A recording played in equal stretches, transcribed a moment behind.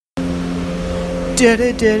It's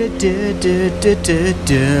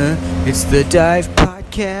the Dive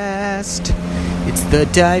Podcast. It's the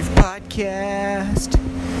Dive Podcast.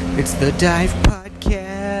 It's the Dive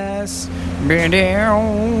Podcast.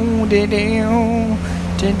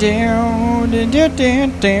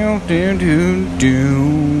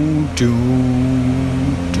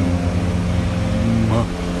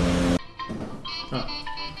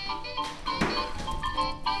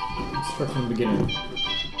 Let's start from the beginning.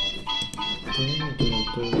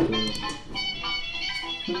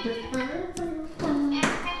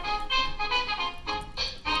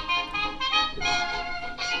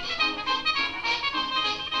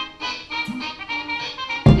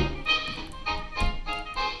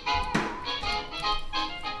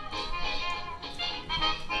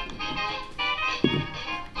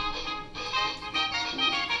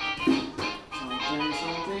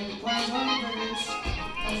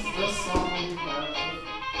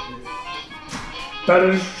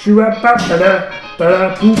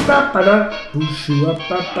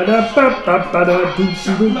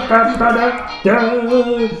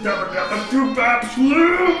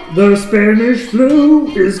 The Spanish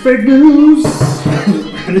flu is fake news.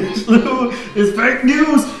 Spanish flu is fake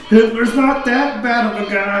news. Hitler's not that bad of a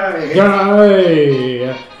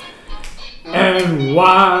guy. And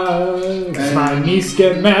why does my niece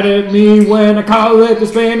get mad at me when I call it the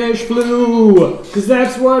Spanish flu? Cause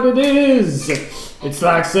that's what it is. It's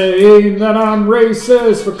like saying that I'm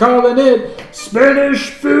racist for calling it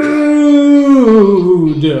Spanish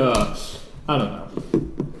food. I don't know.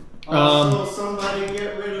 Also, somebody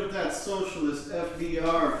get rid of that socialist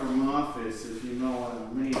FDR from office, if you know what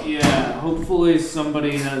I mean. Yeah, hopefully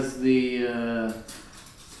somebody has the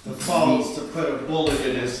balls to put a bullet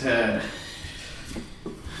in his head.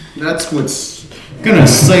 That's what's gonna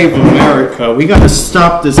save America. We gotta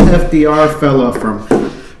stop this FDR fella from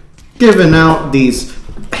giving out these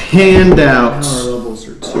handouts. Our levels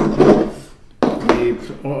are too deep.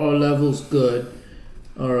 Our levels good.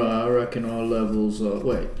 Alright, I reckon our levels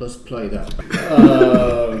wait, let's play that.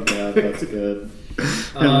 Oh god, that's good.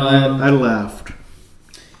 And I laughed.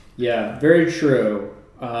 Yeah, very true.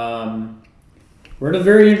 We're in a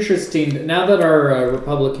very interesting... Now that our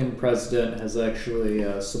Republican president has actually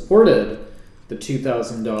supported the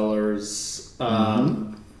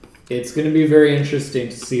 $2,000, it's going to be very interesting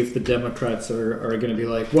to see if the Democrats are going to be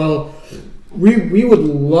like, well, we would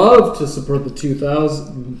love to support the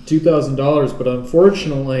 $2,000, but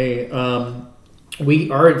unfortunately, our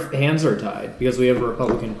hands are tied because we have a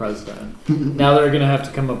Republican president. Now they're going to have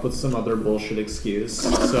to come up with some other bullshit excuse.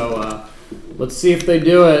 So let's see if they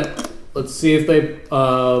do it. Let's see if they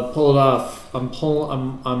pull it off. I'm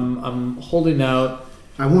holding out.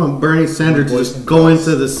 I want Bernie Sanders to just go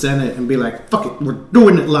into the Senate and be like, "Fuck it, we're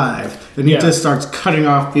doing it live," and he just starts cutting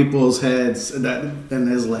off people's heads, and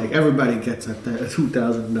is like, everybody gets at that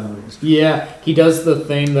 $2,000. Yeah, he does the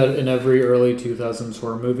thing that in every early 2000s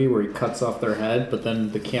horror movie where he cuts off their head, but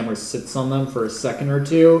then the camera sits on them for a second or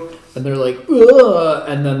two, and they're like, ugh,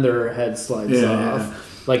 and then their head slides off.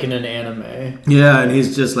 Like in an anime. Yeah, and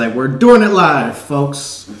he's just like, we're doing it live,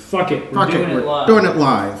 folks. Fuck it. We're doing it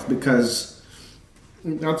live because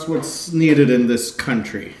that's what's needed in this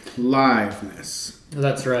country. Liveness.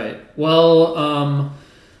 That's right. Well,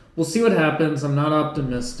 we'll see what happens. I'm not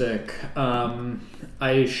optimistic.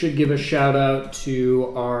 I should give a shout out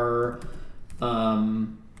to our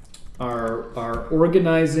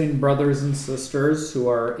organizing brothers and sisters who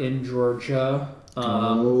are in Georgia.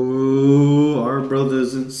 Our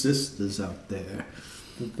brothers and sisters out there.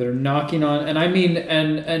 They're knocking on, and I mean,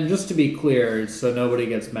 and just to be clear, so nobody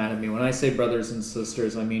gets mad at me, when I say brothers and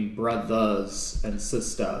sisters, I mean brothers and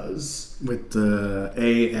sisters. With the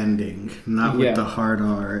A ending, not with the hard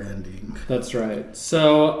R ending. That's right.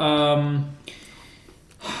 So,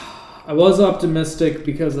 I was optimistic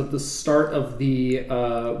because at the start of the,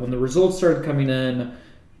 when the results started coming in,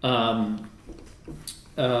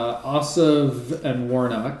 Ossoff and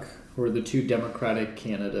Warnock, who are the two Democratic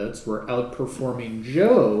candidates, were outperforming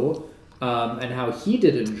Joe and how he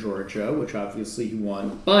did in Georgia, which obviously he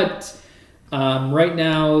won. But right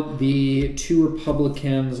now, the two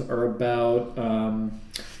Republicans are about...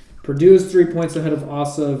 Perdue is 3 points ahead of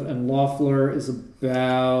Ossoff, and Loeffler is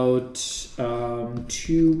about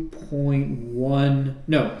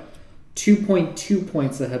 2.2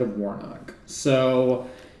 points ahead of Warnock. So...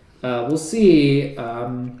 we'll see.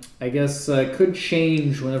 I guess it could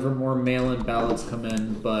change whenever more mail-in ballots come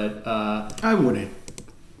in, but... I wouldn't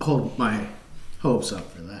hold my hopes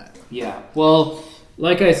up for that. Yeah, well,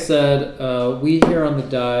 Like I said, we here on The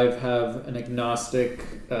Dive have an agnostic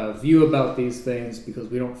view about these things because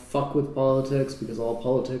we don't fuck with politics, because all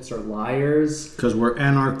politics are liars. Because we're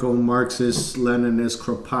anarcho-Marxist, Leninist,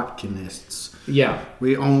 Kropotkinists. Yeah.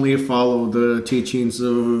 We only follow the teachings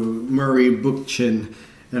of Murray Bookchin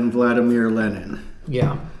and Vladimir Lenin.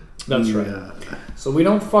 Yeah, that's right. So we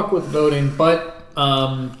don't fuck with voting, but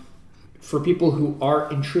for people who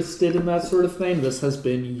are interested in that sort of thing, this has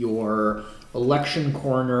been your election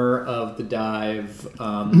corner of The Dive,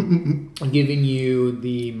 giving you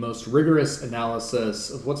the most rigorous analysis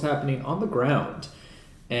of what's happening on the ground.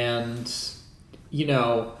 And, you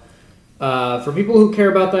know, for people who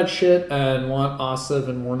care about that shit and want Ossoff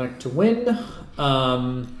and Warnock to win,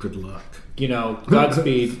 good luck. You know,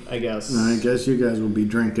 Godspeed, I guess. I guess you guys will be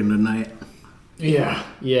drinking tonight. Yeah,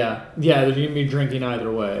 they're going to be drinking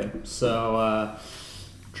either way. So,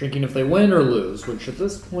 drinking if they win or lose, which at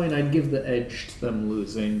this point I'd give the edge to them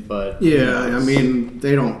losing, but... Yeah, I mean,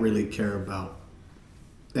 they don't really care about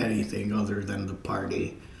anything other than the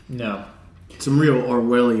party. No. Some real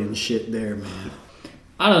Orwellian shit there, man.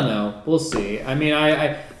 I don't know. We'll see. I mean,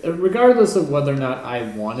 I regardless of whether or not I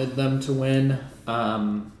wanted them to win,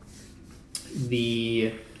 I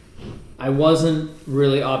wasn't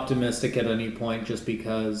really optimistic at any point just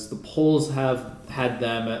because the polls have had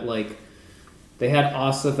them at, like, they had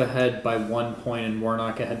Ossoff ahead by 1 point and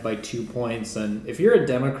Warnock ahead by 2 points. And if you're a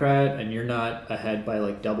Democrat and you're not ahead by,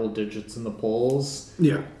 like, double digits in the polls,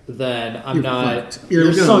 then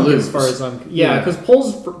you're sunk lose. as far as I'm... Yeah, because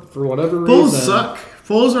polls, for whatever reason... Polls suck.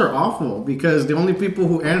 Polls are awful because the only people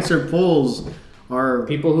who answer polls are...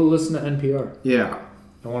 people who listen to NPR. Yeah.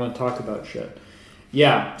 I want to talk about shit.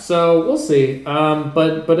 Yeah, so we'll see.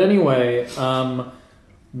 But anyway,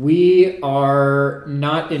 we are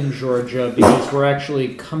not in Georgia because we're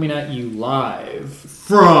actually coming at you live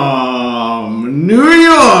from New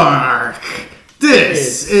York.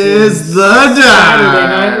 This is The Dive. Saturday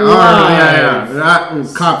Night Live. That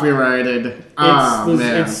was copyrighted.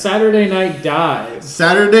 Man. It's Saturday Night Dive.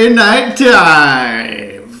 Saturday Night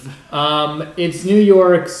Dive. It's New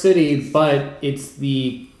York City, but it's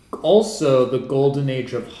also the golden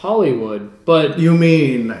age of Hollywood. But you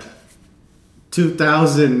mean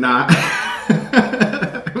 2009?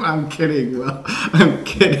 I'm kidding, Will. I'm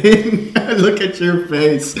kidding. Look at your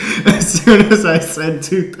face. As soon as I said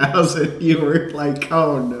 2000, you were like,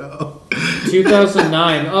 oh no.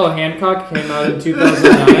 2009. Oh, Hancock came out in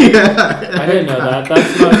 2009? Yeah, I didn't know that.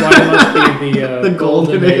 That's not why it must be the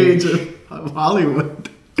golden age of Hollywood.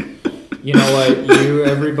 You know what?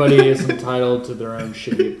 Everybody is entitled to their own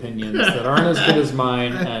shitty opinions that aren't as good as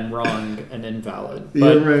mine and wrong and invalid.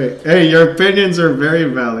 But, you're right. Hey, your opinions are very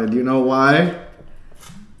valid. You know why?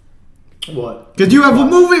 What? Because you have a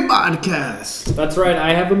movie podcast. That's right.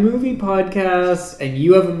 I have a movie podcast, and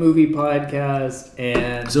you have a movie podcast,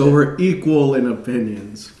 and... So we're equal in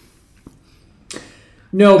opinions.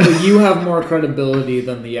 No, but you have more credibility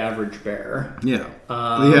than the average bear. Yeah.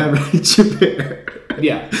 The average bear.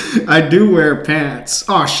 Yeah. I do wear pants.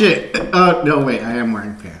 Oh, shit. No, wait. I am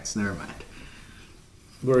wearing pants. Never mind.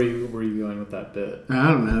 Where are you going with that bit? I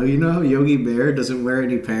don't know. You know how Yogi Bear doesn't wear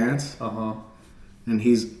any pants? Uh-huh. And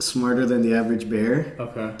he's smarter than the average bear?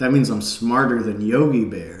 Okay. That means I'm smarter than Yogi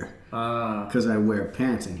Bear. Ah. Because I wear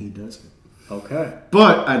pants and he doesn't. Okay.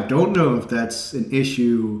 But I don't know if that's an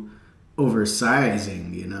issue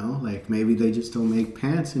oversizing, you know? Like, maybe they just don't make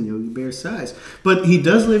pants in Yogi Bear's size. But he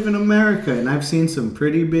does live in America, and I've seen some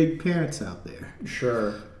pretty big pants out there.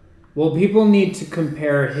 Sure. Well, people need to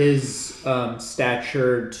compare his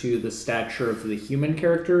stature to the stature of the human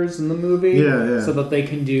characters in the movie. Yeah. So that they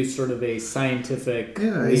can do sort of a scientific,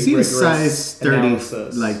 is he a size 30?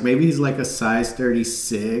 Analysis. Like, maybe he's like a size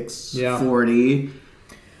 36, yeah. 40.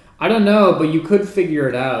 I don't know, but you could figure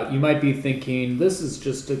it out. You might be thinking, this is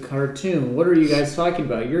just a cartoon. What are you guys talking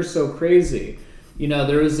about? You're so crazy. You know,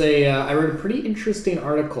 there was I read a pretty interesting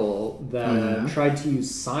article that tried to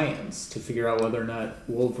use science to figure out whether or not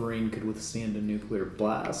Wolverine could withstand a nuclear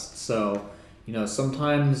blast. So, you know,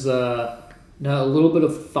 sometimes a little bit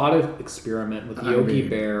of thought experiment with Yogi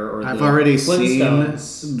Bear or I've already Flintstones.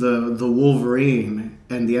 seen the Wolverine,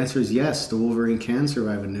 and the answer is yes, the Wolverine can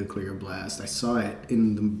survive a nuclear blast. I saw it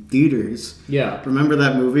in the theaters. Yeah. Remember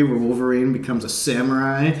that movie where Wolverine becomes a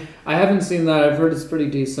samurai? I haven't seen that. I've heard it's pretty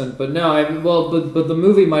decent, but no. But the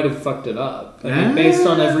movie might have fucked it up. I mean, based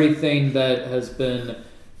on everything that has been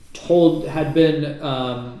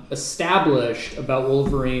established about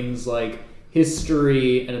Wolverine's like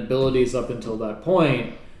history and abilities up until that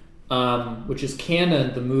point, which is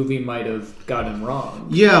canon, the movie might have gotten wrong.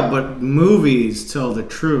 Yeah, but movies tell the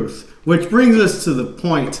truth. Which brings us to the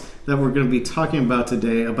point that we're going to be talking about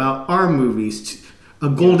today, about our movies, a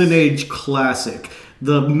golden age classic,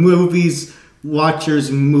 the movies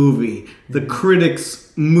watcher's movie, the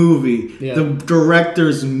critic's movie, the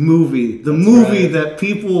director's movie, the movie that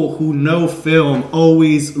people who know film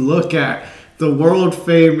always look at, the world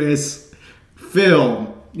famous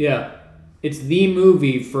film. Yeah. It's the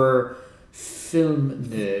movie for film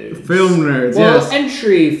nerds. Film nerds, well,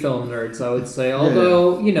 entry film nerds, I would say.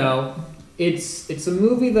 Although, you know, it's a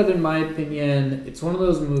movie that, in my opinion, it's one of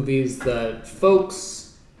those movies that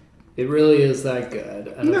folks, it really is that good.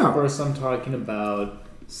 And of course, I'm talking about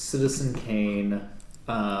Citizen Kane,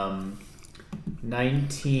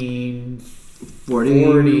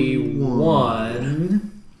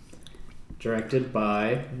 1941, directed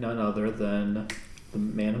by none other than the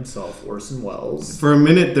man himself, Orson Welles. For a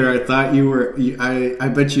minute there, I thought you were... I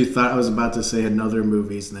bet you thought I was about to say another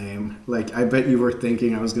movie's name. Like, I bet you were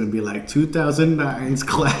thinking I was going to be like 2009's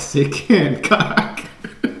classic Hancock.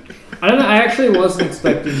 I don't know. I actually wasn't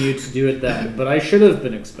expecting you to do it then, but I should have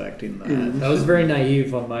been expecting that. That was very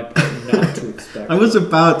naive on my part not to expect I was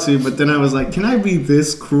about to, but then I was like, can I be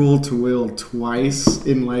this cruel to Will twice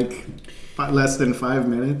in like less than 5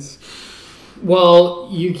 minutes? Well,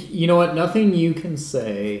 you know what? Nothing you can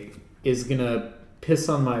say is gonna piss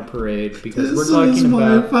on my parade because we're talking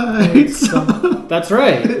about fight song. That's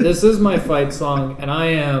right. This is my fight song, and I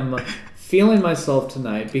am feeling myself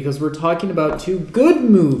tonight because we're talking about two good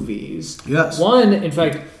movies. Yes. One, in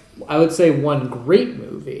fact, I would say one great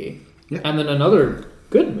movie, and then another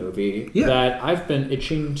good movie that I've been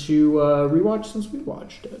itching to rewatch since we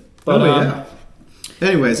watched it. But,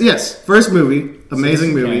 anyways, yes, first movie,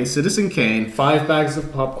 amazing movie, Citizen Kane. 5 bags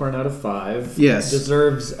of popcorn out of 5. Yes.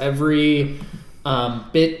 Deserves every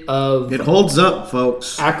bit of... It holds up,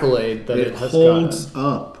 folks. ...accolade that it has holds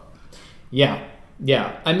up. Yeah.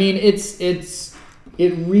 Yeah. I mean, it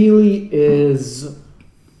really is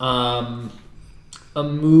a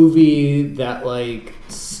movie that, like,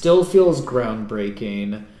 still feels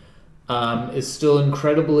groundbreaking. Is still has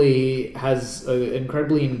an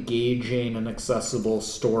incredibly engaging and accessible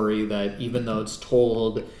story that, even though it's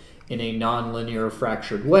told in a non-linear,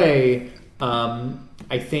 fractured way,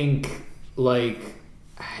 I think like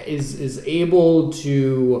is able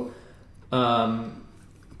to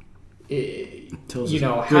tell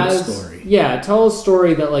a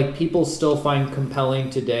story that like people still find compelling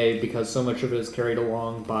today because so much of it is carried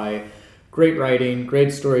along by great writing,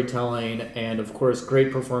 great storytelling, and of course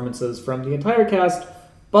great performances from the entire cast,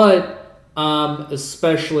 but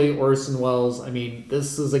especially Orson Welles. I mean,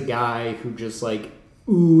 this is a guy who just like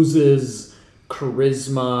oozes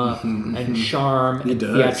charisma and charm and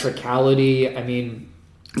theatricality. I mean,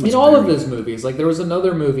 in all of his movies, like there was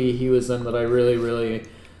another movie he was in that I really, really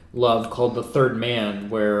love called The Third Man,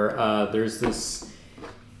 where there's this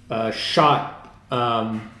shot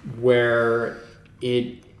where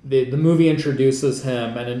the movie introduces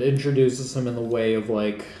him, and it introduces him in the way of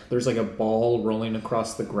like there's like a ball rolling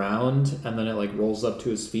across the ground, and then it like rolls up to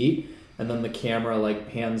his feet, and then the camera like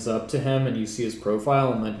pans up to him, and you see his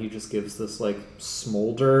profile, and then he just gives this like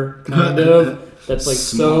smolder kind of that's like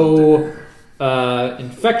so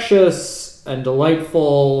infectious and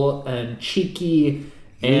delightful and cheeky,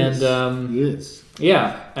 and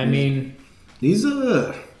yeah, I mean he's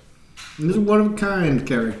a one-of-a-kind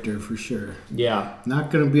character for sure. Yeah.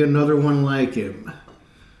 Not going to be another one like him.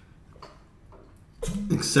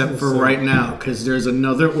 Except for right now, because there's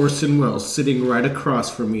another Orson Welles sitting right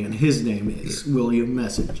across from me, and his name is William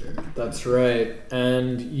Messenger. That's right.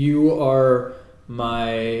 And you are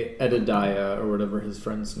my Edadiah, or whatever his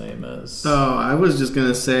friend's name is. Oh, I was just going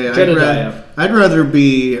to say, Jedediah. I'd rather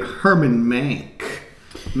be Herman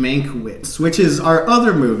Mankiewicz, which is our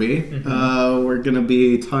other movie. We're going to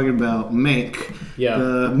be talking about Mank,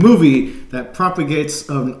 the movie that propagates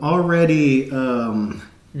an already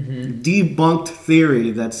debunked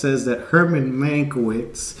theory that says that Herman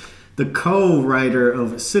Mankiewicz, the co-writer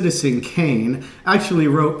of Citizen Kane, actually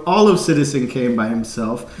wrote all of Citizen Kane by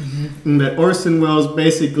himself, and that Orson Welles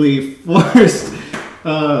basically forced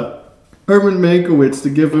Herman Mankiewicz to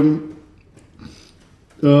give him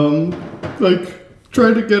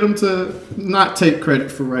try to get him to not take credit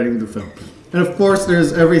for writing the film. And of course,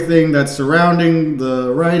 there's everything that's surrounding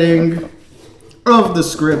the writing of the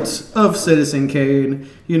script of Citizen Kane.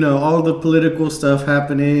 You know, all the political stuff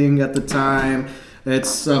happening at the time.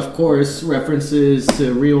 It's, of course, references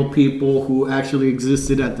to real people who actually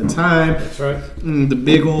existed at the time. That's right. The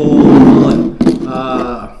big old,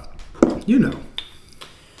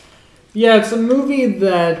 Yeah, it's a movie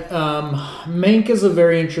that Mank is a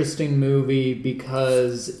very interesting movie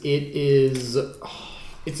because it is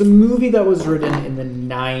It's a movie that was written in the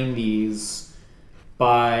 90s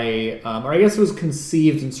by, or I guess it was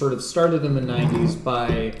conceived and sort of started in the 90s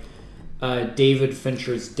by David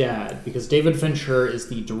Fincher's dad, because David Fincher is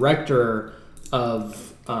the director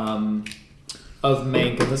of Mank,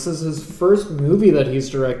 and this is his first movie that he's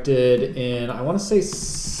directed in, I want to say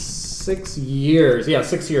 6 years. Yeah,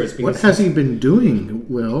 6 years. What has he been doing,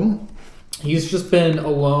 Will? He's just been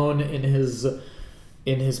alone in his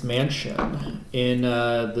mansion in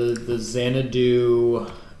the Xanadu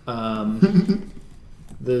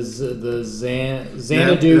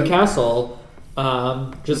Xanadu Castle,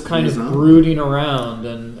 just kind of brooding around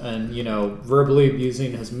and verbally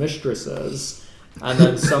abusing his mistresses. And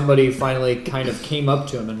then somebody finally kind of came up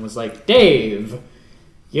to him and was like, "Dave,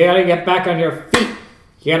 you gotta get back on your feet.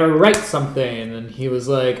 You gotta write something." And he was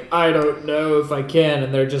like, "I don't know if I can."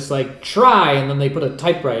 And they're just like, "Try." And then they put a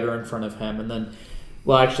typewriter in front of him. And then,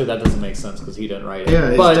 well, actually, that doesn't make sense because he didn't write it. Yeah,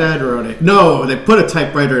 his dad wrote it. No, they put a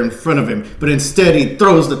typewriter in front of him, but instead he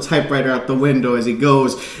throws the typewriter out the window as he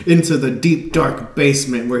goes into the deep, dark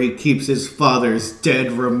basement where he keeps his father's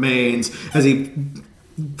dead remains, as he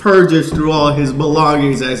purges through all his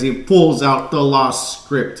belongings, as he pulls out the lost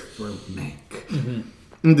script for Mank,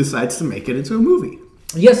 and decides to make it into a movie.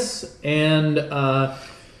 Yes, and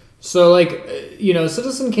so,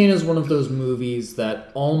 Citizen Kane is one of those movies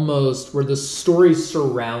that almost, where the story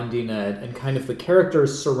surrounding it and kind of the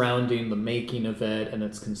characters surrounding the making of it and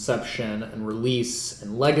its conception and release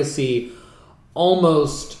and legacy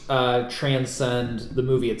almost transcend the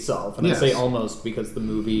movie itself. And yes. I say almost because the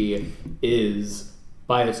movie is,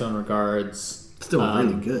 by its own regards, still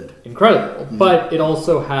really good, incredible. Yeah. But it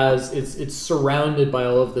also has, it's surrounded by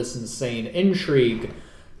all of this insane intrigue,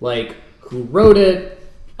 like who wrote it.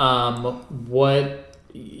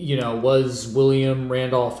 Was William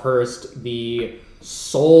Randolph Hearst the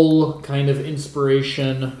sole kind of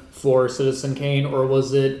inspiration for Citizen Kane, or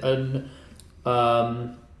was it an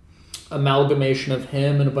amalgamation of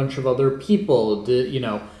him and a bunch of other people?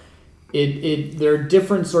 There are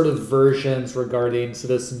different sort of versions regarding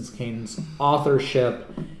Citizen Kane's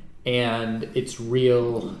authorship and its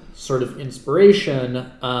real sort of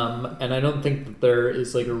inspiration, and I don't think that there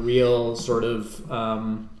is like a real sort of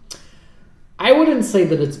I wouldn't say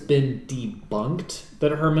that it's been debunked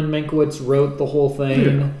that Herman Mankiewicz wrote the whole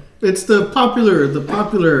thing. Yeah. It's the popular,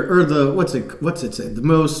 or the what's it say? The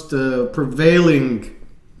most prevailing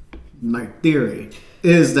theory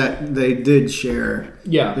is that they did share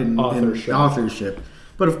in authorship.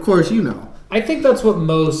 But of course, I think that's what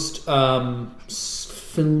most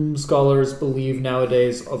film scholars believe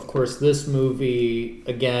nowadays. Of course, this movie,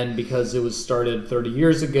 again, because it was started 30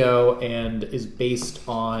 years ago and is based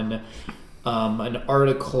on an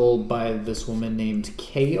article by this woman named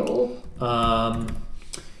Cale, Pauline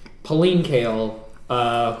Kael,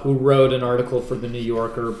 who wrote an article for The New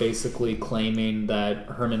Yorker basically claiming that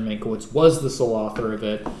Herman Mankiewicz was the sole author of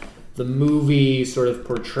it. The movie sort of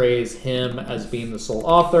portrays him as being the sole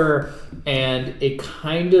author, and it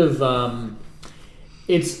kind of...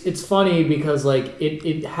 It's funny because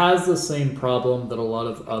it has the same problem that a lot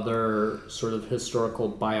of other sort of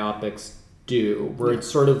historical biopics do, where it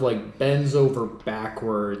sort of bends over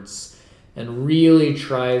backwards and really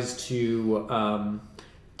tries to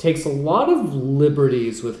takes a lot of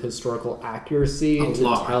liberties with historical accuracy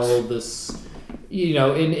tell this,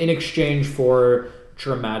 in exchange for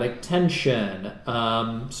dramatic tension,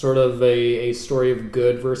 sort of a story of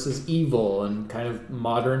good versus evil and kind of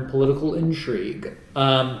modern political intrigue.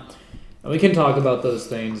 And we can talk about those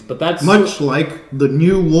things, but that's... Much like the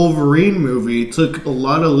new Wolverine movie took a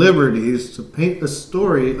lot of liberties to paint a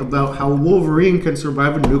story about how Wolverine can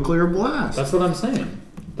survive a nuclear blast. That's what I'm saying.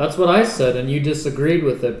 That's what I said, and you disagreed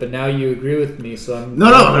with it, but now you agree with me, so I'm... No,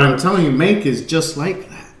 but I'm telling you, Mank is just like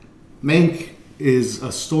that. Mank is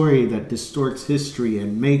a story that distorts history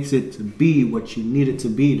and makes it to be what you need it to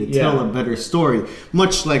be to tell a better story.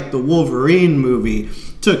 Much like the Wolverine movie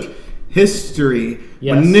took history,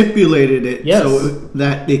 manipulated it so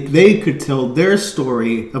that they could tell their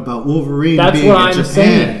story about Wolverine being in Japan.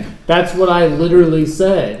 Saying. That's what I literally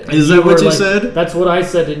said. And Is that what you said? That's what I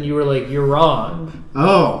said, and you were like, "You're wrong."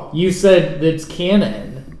 Oh. You said it's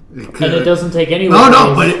canon, and it doesn't take any...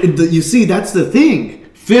 No, but you see, that's the thing.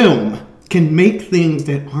 Film can make things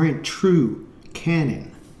that aren't true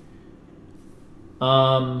canon.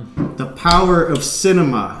 The power of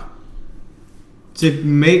cinema to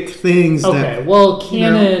make things that... well,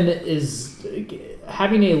 canon is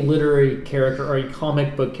having a literary character or a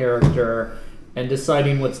comic book character and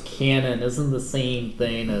deciding what's canon isn't the same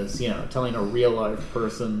thing as, telling a real life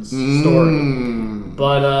person's story.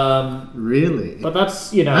 But really, but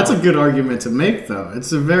that's that's a good argument to make, though.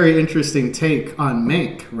 It's a very interesting take on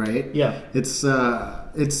Mank, right? Yeah, it's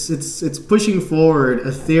pushing forward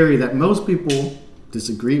a theory that most people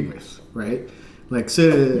disagree with, right? Like, so,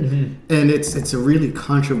 and it's a really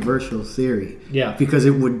controversial theory. Yeah, because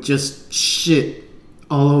it would just shit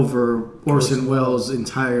all over Orson Welles'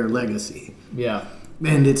 entire legacy. Yeah,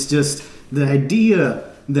 and it's just the idea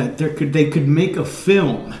that they could make a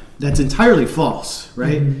film that's entirely false,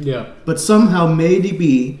 right? Yeah, but somehow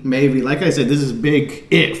maybe, like I said, this is big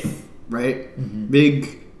if, right?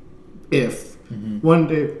 Big if one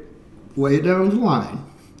day, way down the line,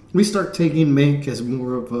 we start taking Mank as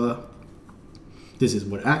more of a, this is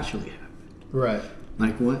what actually happened. Right.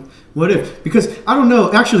 Like, what if? Because, I don't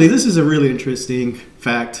know. Actually, this is a really interesting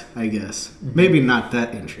fact, I guess. Maybe not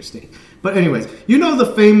that interesting. But anyways,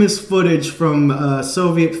 the famous footage from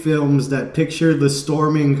Soviet films that picture the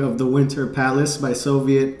storming of the Winter Palace by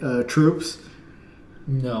Soviet troops?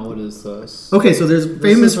 No, what is this? Okay, so there's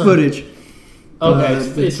famous footage. Okay,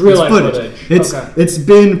 it's real life footage. It's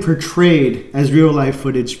been portrayed as real life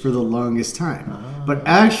footage for the longest time. But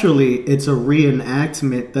actually, it's a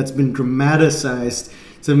reenactment that's been dramatized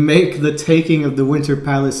to make the taking of the Winter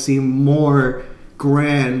Palace seem more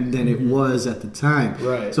grand than it was at the time.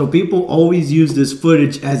 Right. So people always use this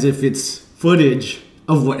footage as if it's footage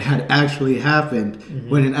of what had actually happened,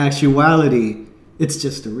 when in actuality, it's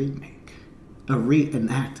just a remake, a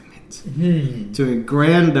reenactment to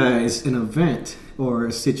aggrandize an event or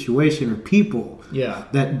a situation or people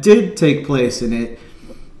that did take place in it,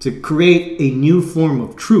 to create a new form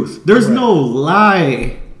of truth. There's no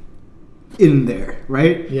lie in there,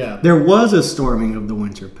 right? Yeah. There was a storming of the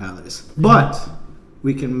Winter Palace, but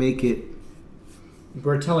we can make it.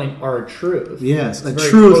 We're telling our truth. Yes, it's a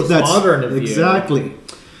truth that's modern of exactly.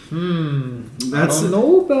 I don't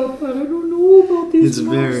know about that. I don't know about these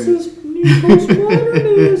postmodernists.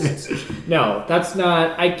 No, that's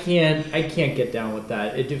not. I can't get down with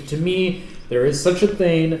that. To me, there is such a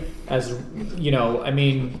thing as,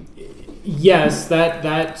 yes,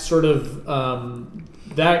 that sort of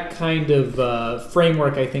that kind of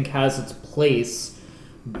framework I think has its place,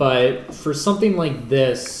 but for something like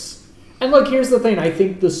this, and look, here's the thing. I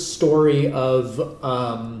think the story of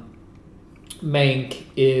Mank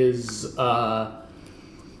is.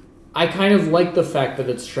 I kind of like the fact that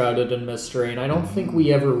it's shrouded in mystery, and I don't think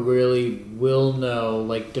we ever really will know,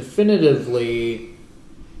 like, definitively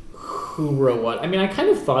who wrote what. I mean, I kind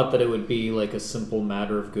of thought that it would be like a simple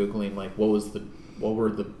matter of Googling, like, what were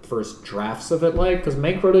the first drafts of it like? Because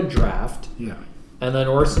Mank wrote a draft. Yeah. And then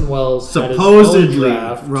Orson Welles supposedly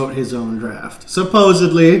wrote his own draft.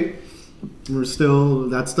 Supposedly.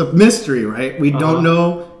 That's the mystery, right? We don't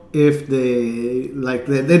know if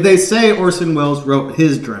they say Orson Welles wrote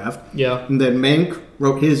his draft. Yeah. And then Mank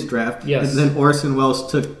wrote his draft. Yes. And then Orson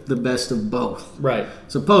Welles took the best of both. Right.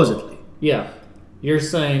 Supposedly. Yeah. You're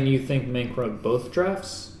saying you think Mank wrote both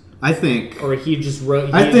drafts? I think. Or he just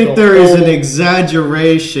wrote... I think there is an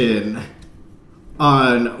exaggeration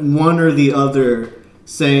on one or the other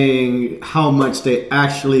saying how much they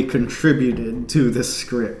actually contributed to the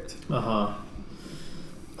script. Uh-huh.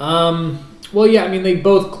 Well, yeah, I mean, they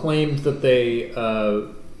both claimed that they...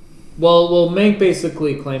 Well, Mank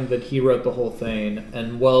basically claimed that he wrote the whole thing,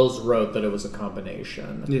 and Wells wrote that it was a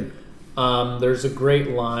combination. Yeah. There's a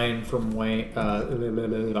great line from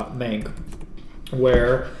Mank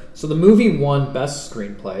where... So the movie won Best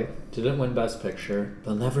Screenplay, didn't win Best Picture.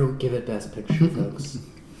 They'll never give it Best Picture, folks.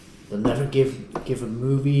 They'll never give a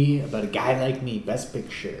movie about a guy like me Best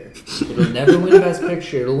Picture. It'll never win Best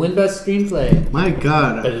Picture. It'll win Best Screenplay. My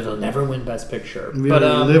God. But it'll never win Best Picture. We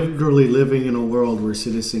are literally living in a world where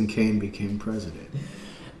Citizen Kane became president.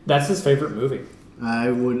 That's his favorite movie.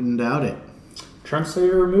 I wouldn't doubt it. Trump's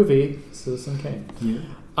favorite movie, Citizen Kane. Yeah.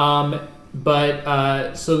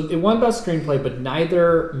 So it won Best Screenplay, but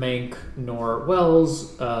neither Mank nor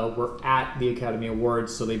Wells were at the Academy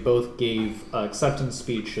Awards, so they both gave acceptance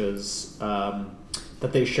speeches that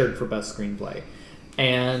they shared for Best Screenplay.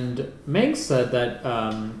 And Mank said that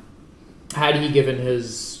had he given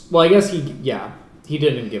his... Well, I guess he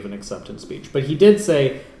didn't give an acceptance speech, but he did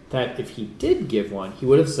say that if he did give one, he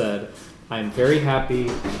would have said, "I'm very happy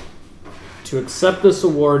to accept this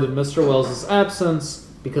award in Mr. Wells' absence,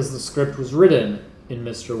 because the script was written in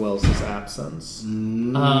Mr. Wells' absence."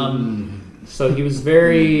 So he was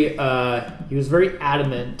very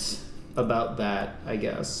adamant about that, I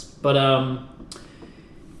guess. But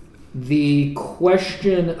the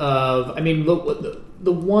question of, I mean,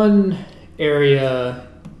 the one area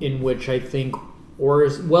in which I think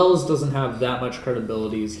Wells doesn't have that much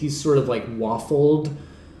credibility. He's sort of like waffled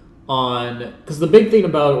on, because the big thing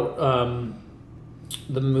about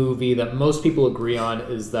the movie that most people agree on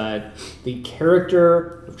is that the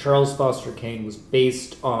character of Charles Foster Kane was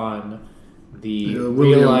based on the William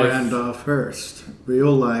real-life Randolph Hearst.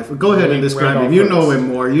 Real life. Go ahead and describe Randolph him. You know Hearst. him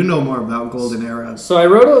more. You know more about Golden Era. So I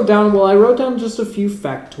wrote down just a few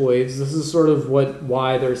factoids. This is sort of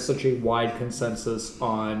why there's such a wide consensus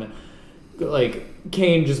on like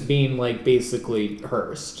Kane just being like basically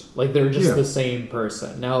Hearst. Like they're just the same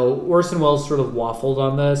person. Now Orson Welles sort of waffled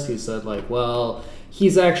on this. He said like, well,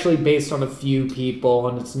 he's actually based on a few people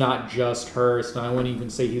and it's not just Hearst, and I wouldn't even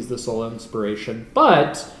say he's the sole inspiration.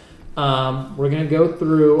 But we're going to go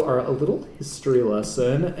through a little history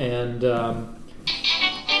lesson and,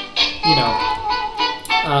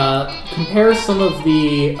 compare some of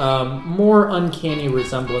the more uncanny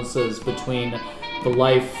resemblances between the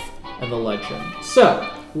life and the legend. So,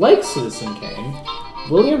 like Citizen Kane,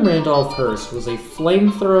 William Randolph Hearst was a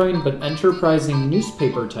flame-throwing but enterprising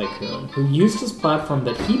newspaper tycoon who used his platform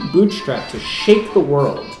that he bootstrapped to shake the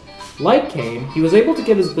world. Like Kane, he was able to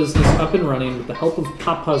get his business up and running with the help of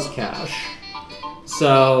Papa's cash.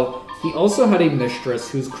 So, he also had a mistress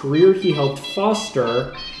whose acting career he helped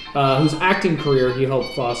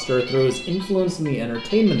foster through his influence in the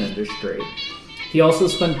entertainment industry. He also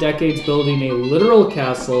spent decades building a literal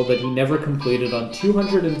castle that he never completed on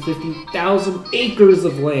 250,000 acres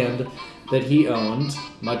of land that he owned,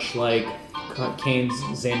 much like Kane's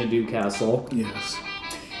Xanadu Castle. Yes.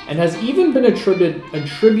 And has even been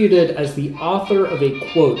attributed as the author of a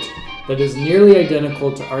quote that is nearly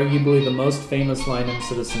identical to arguably the most famous line in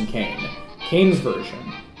Citizen Kane. Kane's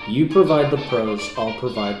version: "You provide the prose, I'll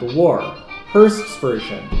provide the war." Hearst's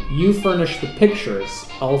version: "You furnish the pictures,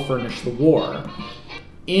 I'll furnish the war."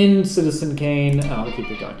 In Citizen Kane, I'll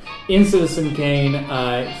keep it going. In Citizen Kane,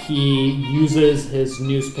 he uses his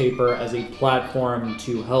newspaper as a platform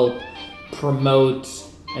to help promote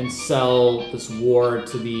and sell this war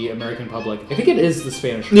to the American public. I think it is the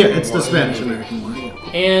Spanish-American War. Yeah, it's the Spanish-American War. Yeah.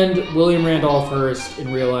 And William Randolph Hearst,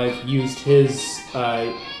 in real life, used his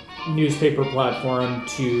newspaper platform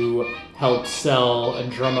to help sell and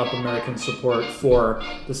drum up American support for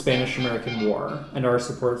the Spanish-American War and our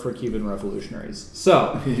support for Cuban revolutionaries.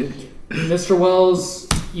 So, Mr. Wells,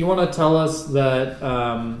 you want to tell us that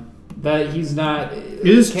that he's not...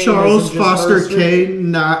 Is Charles Foster Kane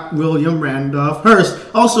not William Randolph Hearst?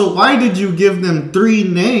 Also, why did you give them 3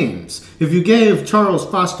 names? If you gave Charles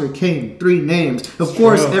Foster Kane 3 names, of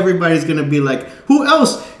course everybody's going to be like, who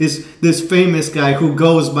else is this famous guy who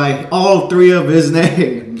goes by all 3 of his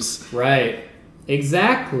names? Right.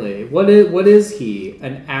 Exactly. What is he?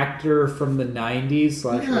 An actor from the 90s /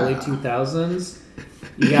 early 2000s?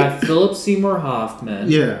 You got Philip Seymour Hoffman.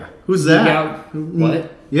 Yeah. Who's that?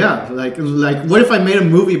 What? Yeah, like what if I made a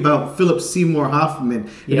movie about Philip Seymour Hoffman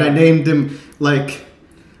and I named him like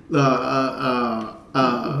Ramel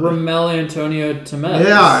Antonio Tomez.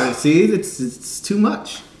 Yeah, see, it's too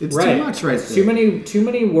much. It's too much right there. Too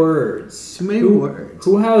many words. Too many words.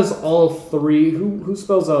 Who has all 3? Who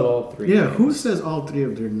spells out all 3? Yeah, names? who says all 3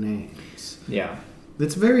 of their names? Yeah.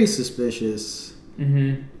 That's very suspicious.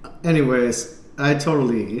 Mm-hmm. Anyways, I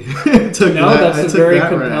totally took that. That's a very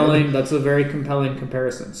compelling. That's a very compelling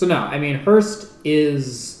comparison. So now, I mean, Hearst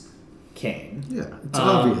is Kane. Yeah, it's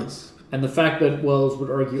obvious. And the fact that Wells would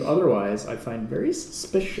argue otherwise, I find very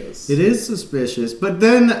suspicious. It is suspicious, but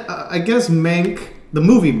then I guess Mank, the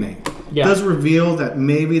movie Mank, does reveal that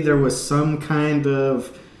maybe there was some kind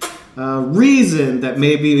of reason that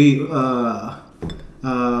maybe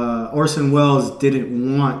Orson Welles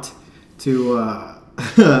didn't want to.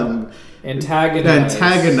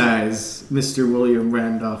 Antagonize Mr. William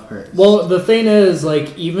Randolph Hearst. Well, the thing is,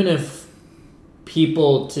 like, even if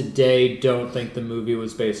people today don't think the movie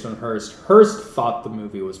was based on Hearst thought the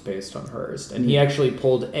movie was based on Hearst, and he actually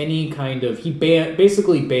pulled any kind of... He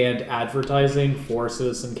basically banned advertising for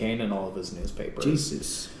Citizen Kane in all of his newspapers.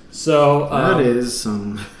 Jesus. So... that is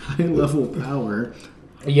some high-level power.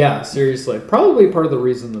 Yeah, seriously. Probably part of the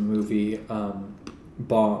reason the movie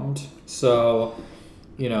bombed. So...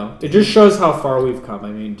 You know, it just shows how far we've come.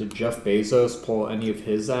 I mean, did Jeff Bezos pull any of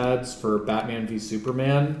his ads for Batman v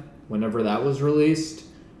Superman whenever that was released?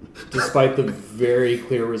 Despite the very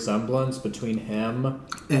clear resemblance between him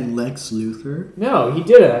and Lex Luthor? No, he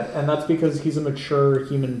didn't. And that's because he's a mature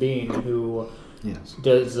human being who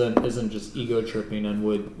isn't just ego tripping and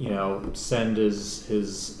would, send his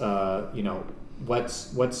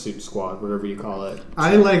wetsuit squad, whatever you call it.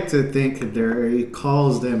 I like to think that he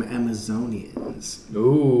calls them Amazonians.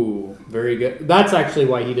 Ooh, very good. That's actually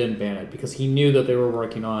why he didn't ban it, because he knew that they were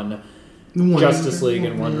working on Justice League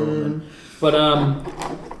and Wonder Woman.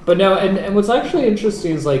 But no, and what's actually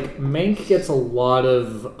interesting is like Mank gets a lot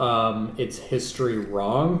of its history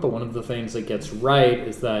wrong, but one of the things it gets right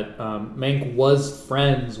is that Mank was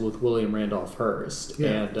friends with William Randolph Hearst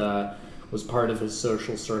and was part of his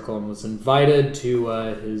social circle and was invited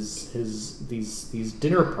to these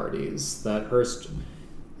dinner parties that Hearst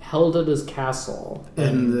held at his castle.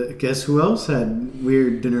 And guess who else had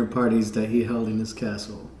weird dinner parties that he held in his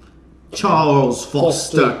castle? Charles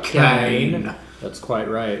Foster Kane. That's quite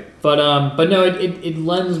right. But no, it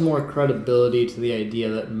lends more credibility to the idea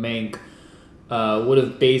that Mank would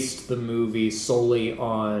have based the movie solely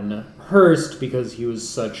on Hearst because he was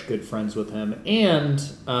such good friends with him. And,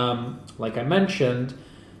 like I mentioned,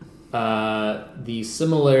 the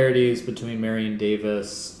similarities between Marion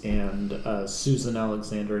Davis and Susan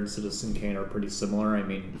Alexander in Citizen Kane are pretty similar. I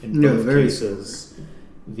mean, in both cases,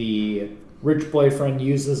 the rich boyfriend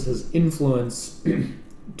uses his influence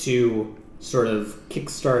to sort of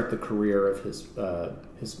kickstart the career of his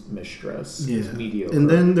mistress, his mediocre. And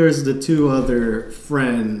then there's the two other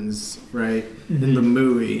friends, right, in the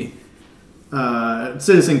movie.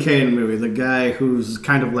 Citizen Kane movie, the guy who's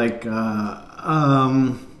kind of like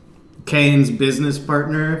Kane's business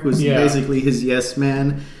partner, who's basically his yes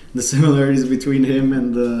man. The similarities between him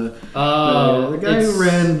and the guy who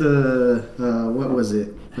ran the what was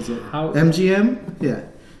it? Was it MGM? Yeah.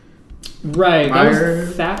 Right.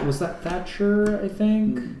 Was that Thatcher, I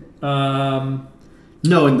think?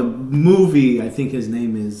 No, in the movie, I think his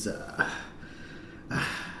name is...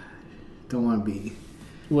 don't want to be...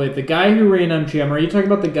 Wait, the guy who ran MGM, are you talking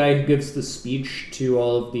about the guy who gives the speech to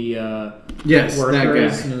all of the yes, workers that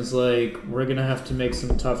guy. And is like, we're going to have to make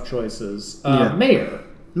some tough choices? Mayor.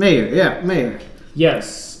 Mayor.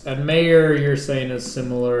 Yes, and Mayor, you're saying, is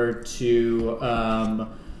similar to...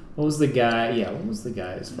 what was the guy? Yeah, what was the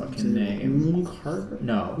guy's fucking name? Carver?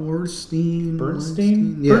 No. Bernstein?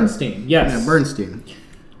 Yeah. Bernstein, yes. Yeah, Bernstein.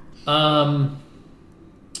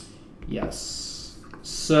 Yes.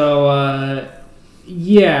 So,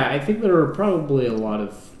 I think there are probably a lot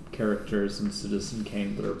of characters in Citizen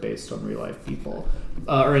Kane that are based on real life people.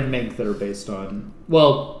 Or in Mank that are based on...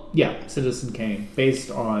 Citizen Kane,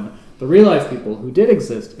 based on the real life people who did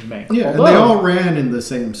exist in Mank. Yeah, and they all ran in the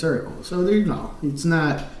same circle. So, it's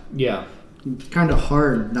not... Yeah. It's kind of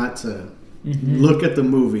hard not to look at the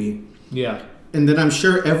movie. Yeah. And then I'm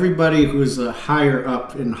sure everybody who's higher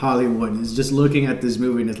up in Hollywood is just looking at this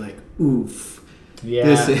movie and is like, oof. Yeah.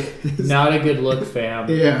 This is... Not a good look, fam.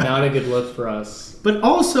 Yeah. Not a good look for us. But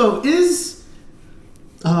also, is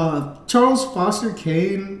Charles Foster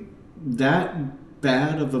Kane that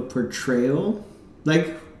bad of a portrayal?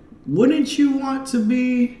 Like, wouldn't you want to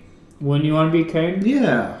be... Wouldn't you want to be Kane?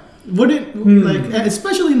 Yeah. Wouldn't, like,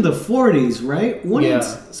 especially in the 40s, right? Wouldn't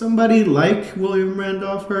somebody like William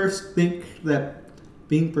Randolph Hearst think that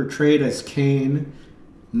being portrayed as Kane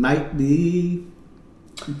might be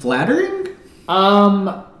flattering?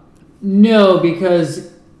 No,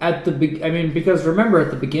 because because remember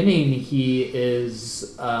at the beginning he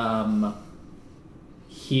is,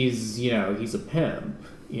 he's a pimp.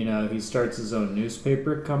 He starts his own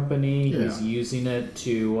newspaper company. Yeah. He's using it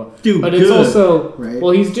to do good. But it's also right?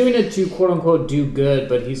 Well, he's doing it to quote unquote do good,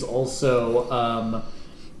 but he's also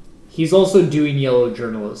doing yellow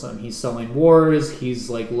journalism. He's selling wars. He's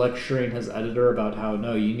like lecturing his editor about how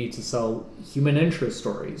no, you need to sell human interest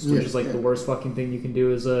stories, which is like the worst fucking thing you can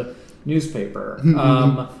do as a newspaper.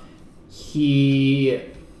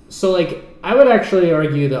 I would actually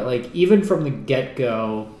argue that like even from the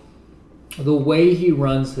get-go, the way he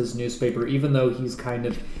runs his newspaper, even though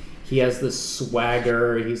he has this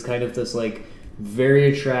swagger, he's kind of this like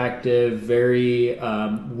very attractive, very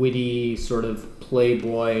witty sort of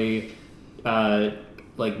playboy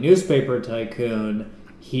like newspaper tycoon,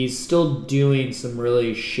 he's still doing some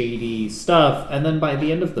really shady stuff. And then by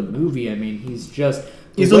the end of the movie, I mean, he's a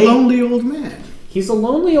lonely old man. He's a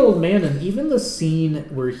lonely old man, and even the scene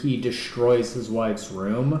where he destroys his wife's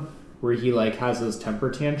room, where he like has his temper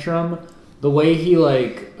tantrum, the way he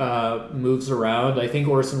like moves around, I think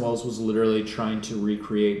Orson Welles was literally trying to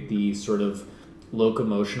recreate the sort of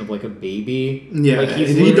locomotion of like a baby. Yeah, like,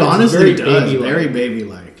 he honestly does. Very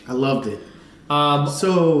baby-like. I loved it.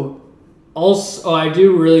 Also, I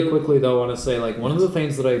do really quickly though want to say like one of the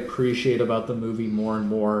things that I appreciate about the movie more and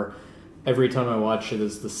more every time I watch it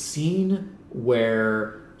is the scene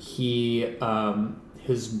where his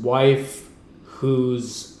wife,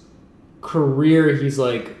 whose career he's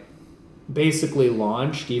like basically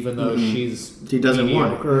launched, even though she doesn't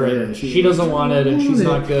want it. And she doesn't want it, and she's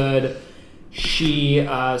not good. She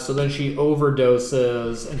so then she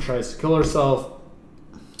overdoses and tries to kill herself,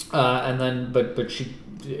 and then but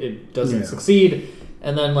it doesn't succeed.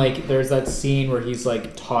 And then like there's that scene where he's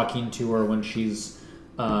like talking to her when she's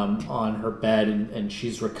on her bed and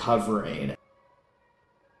she's recovering.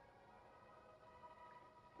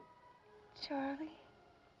 Charlie,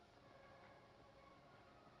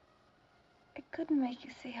 I couldn't make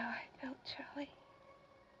you see how I felt, Charlie.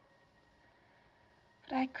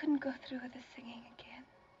 But I couldn't go through with the singing again.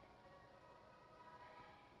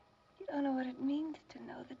 You don't know what it means to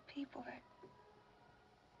know that people are...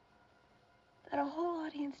 that a whole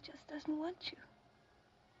audience just doesn't want you.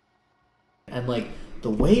 And like the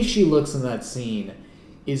way she looks in that scene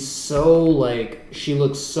is so like, she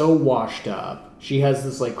looks so washed up. She has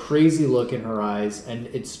this like crazy look in her eyes, and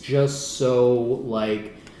it's just so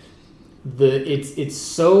like it's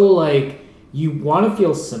so like you want to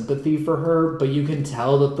feel sympathy for her, but you can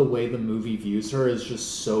tell that the way the movie views her is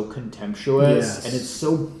just so contemptuous, and it's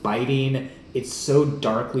so biting. It's so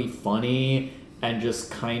darkly funny and just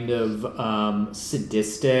kind of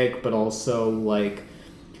sadistic, but also like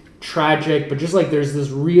tragic. But just like there's this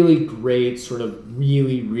really great sort of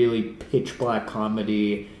really, really pitch black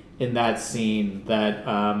comedy in that scene that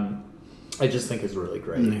I just think is really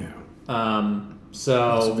great. Yeah.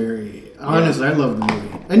 So it's very honestly, I love the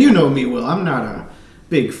movie, and you know me, Will. I'm not a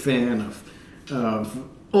big fan of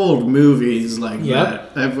old movies like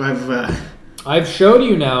that. I've showed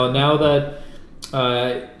you now that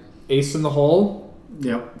Ace in the Hole.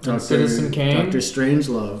 Yep. Citizen Kane. Dr.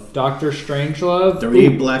 Strangelove. Dr. Strangelove. 3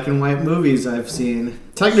 black and white movies I've seen.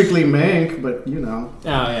 Technically Mank, but you know.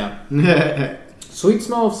 Oh yeah. Sweet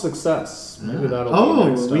Smell of Success. Maybe that'll be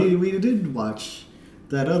next up. we did watch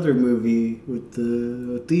that other movie with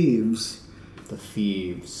the thieves. The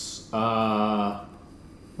Thieves.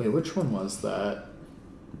 Wait, which one was that?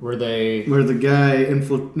 Where the guy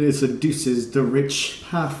seduces the rich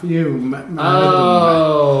perfume.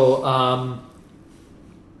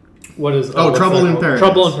 What is? Trouble in Paradise.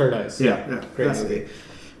 Trouble in Paradise. Yeah. Great movie.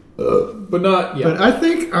 But not. Yeah. But I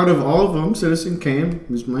think out of all of them, Citizen Kane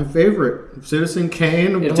is my favorite. Citizen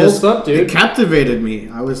Kane. It holds up, dude. It captivated me.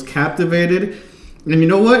 I was captivated, and you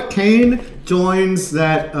know what? Kane joins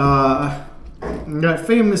that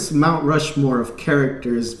famous Mount Rushmore of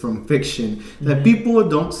characters from fiction that people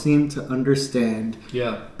don't seem to understand.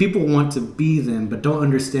 Yeah. People want to be them, but don't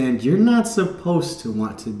understand you're not supposed to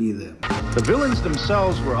want to be them. The villains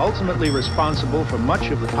themselves were ultimately responsible for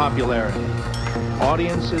much of the popularity.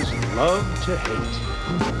 Audiences love to hate.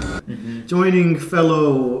 Joining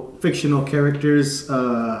fellow fictional characters,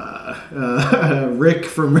 Rick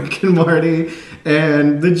from Rick and Morty,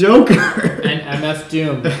 and the Joker. And MF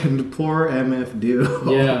Doom. And poor MF Doom.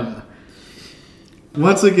 Yeah.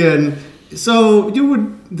 Once again, so you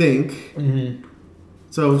would think,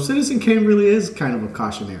 so Citizen Kane really is kind of a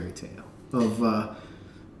cautionary tale of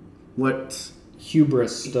what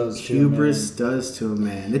hubris does to a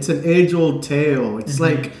man. It's an age-old tale. It's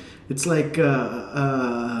like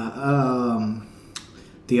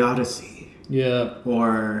the Odyssey. Yeah.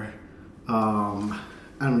 Or I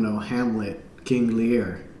don't know, Hamlet, King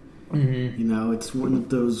Lear. You know, it's one of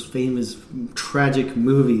those famous tragic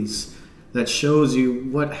movies that shows you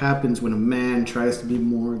what happens when a man tries to be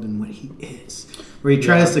more than what he is. Where he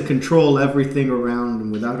tries to control everything around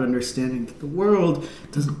him without understanding that the world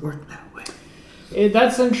doesn't work that way.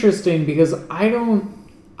 That's interesting because I don't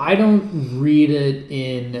read it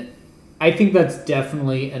in... I think that's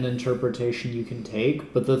definitely an interpretation you can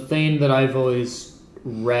take, but the thing that I've always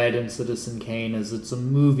read in Citizen Kane is it's a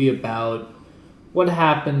movie about what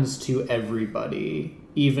happens to everybody,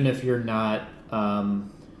 even if you're not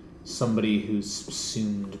somebody who's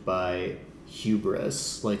subsumed by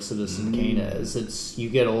hubris like Citizen Kane is. It's you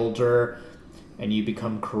get older and you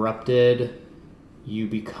become corrupted, you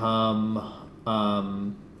become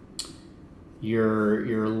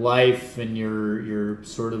your life and your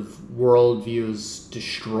sort of worldview is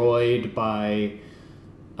destroyed by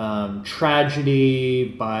tragedy,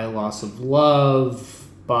 by loss of love,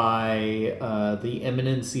 by the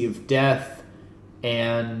imminency of death,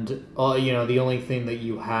 and the only thing that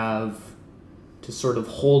you have to sort of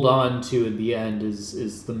hold on to at the end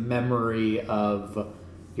is the memory of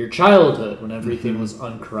your childhood when everything was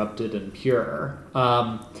uncorrupted and pure.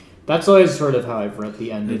 That's always sort of how I've read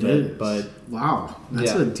the end of it. But wow,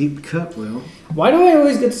 that's a deep cut, Will. Why do I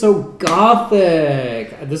always get so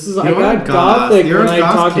gothic? I got gothic You're when I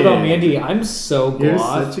talked kid. about Mandy. I'm so goth. You're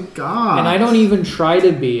such a goth. And I don't even try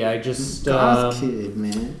to be. I just goth kid,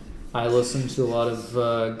 man. I listen to a lot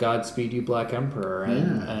of Godspeed You Black Emperor,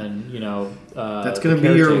 and that's gonna be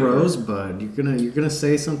your Rosebud. You're gonna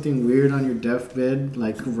say something weird on your deathbed,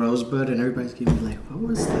 like Rosebud, and everybody's gonna be like, "What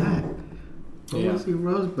was that? What was your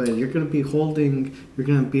Rosebud?" You're gonna be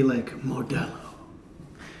like Modelo,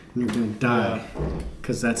 and you're gonna die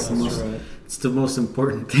because that's the most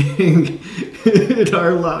important thing in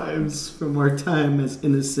our lives from our time as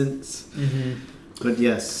innocents. Mm-hmm. But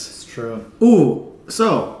yes, it's true. Ooh.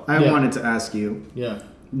 So, I wanted to ask you,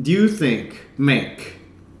 do you think Mank,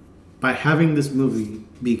 by having this movie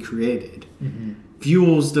be created,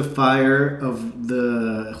 fuels the fire of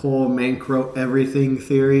the whole Mank wrote everything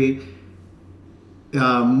theory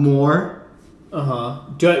more?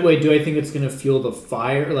 Do I think it's going to fuel the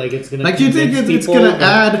fire? Like it's going to do you think it's going to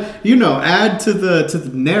add to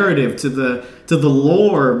the narrative, to the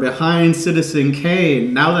lore behind Citizen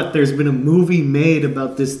Kane? Now that there's been a movie made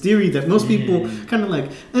about this theory that most people kind of like,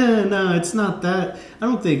 no, it's not that. I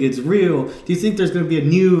don't think it's real. Do you think there's going to be a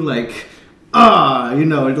new it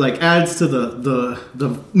adds to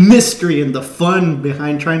the mystery and the fun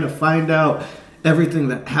behind trying to find out everything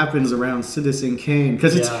that happens around Citizen Kane,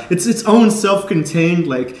 because it's its own self-contained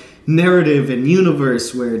narrative and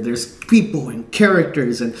universe where there's people and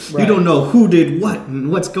characters and you don't know who did what and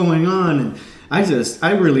what's going on. And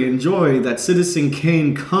I really enjoy that Citizen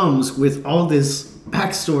Kane comes with all this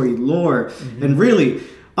backstory lore. And really,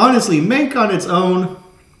 honestly, Mank on its own,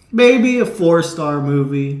 maybe a 4-star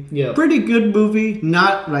movie. Yeah. Pretty good movie.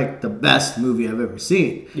 Not the best movie I've ever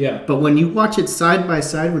seen. Yeah. But when you watch it side by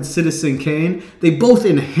side with Citizen Kane, they both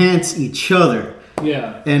enhance each other.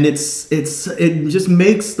 Yeah. And it just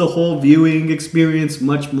makes the whole viewing experience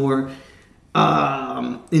much more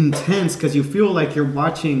intense, because you feel like you're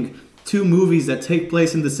watching two movies that take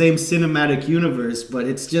place in the same cinematic universe, but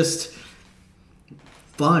it's just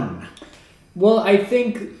fun. Well, I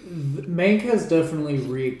think Mank has definitely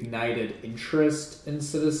reignited interest in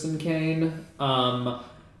Citizen Kane.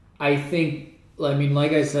 I think,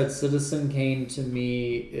 like I said, Citizen Kane to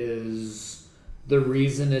me is the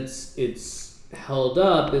reason it's held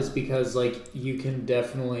up is because you can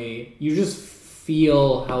definitely, you just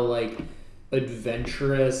feel how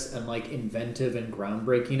adventurous and inventive and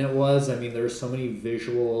groundbreaking it was. I mean, there's so many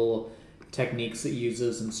visual techniques it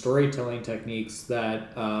uses and storytelling techniques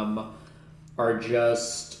that are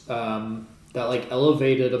just that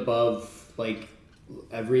elevated above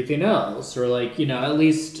everything else, or at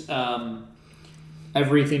least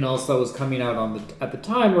everything else that was coming out at the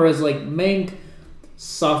time. Whereas Mank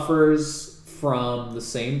suffers from the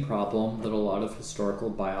same problem that a lot of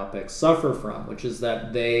historical biopics suffer from, which is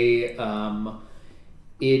that they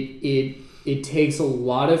it takes a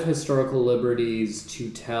lot of historical liberties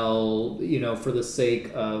to tell, for the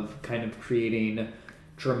sake of kind of creating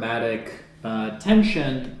dramatic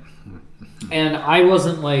tension. And I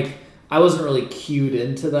wasn't really cued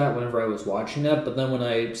into that whenever I was watching it, but then when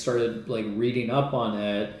I started reading up on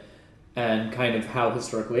it and kind of how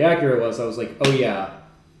historically accurate it was, I was like, oh yeah,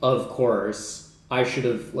 of course I should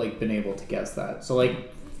have been able to guess that. So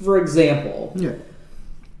for example,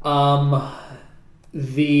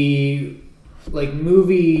 the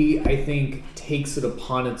movie, I think, takes it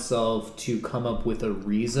upon itself to come up with a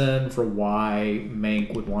reason for why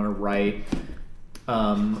Mank would want to write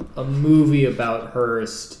a movie about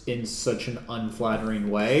Hearst in such an unflattering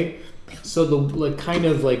way. So the kind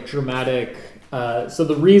of dramatic, so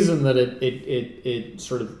the reason that it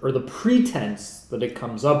sort of, or the pretense that it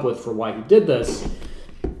comes up with for why he did this,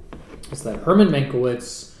 is that Herman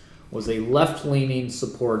Mankiewicz was a left-leaning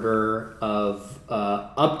supporter of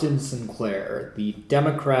Upton Sinclair, the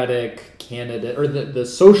Democratic candidate, or the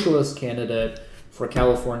socialist candidate for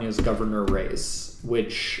California's governor race,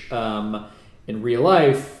 which in real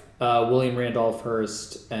life, William Randolph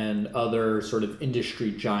Hearst and other sort of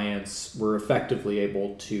industry giants were effectively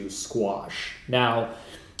able to squash. Now,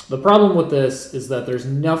 the problem with this is that there's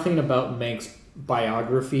nothing about Mank's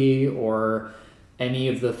biography or any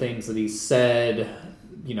of the things that he said,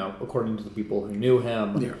 according to the people who knew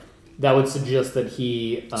him, that would suggest that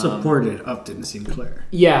he supported Upton Sinclair.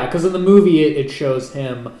 Yeah, because in the movie it shows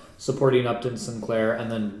him supporting Upton Sinclair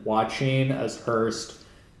and then watching as Hearst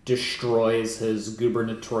destroys his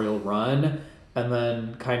gubernatorial run, and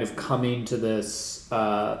then kind of coming to this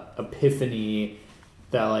epiphany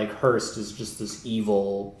that Hearst is just this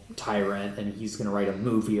evil tyrant, and he's going to write a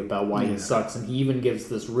movie about why he sucks. And he even gives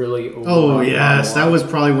this really monologue. That was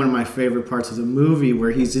probably one of my favorite parts of the movie, where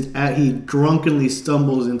he drunkenly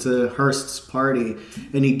stumbles into Hearst's party,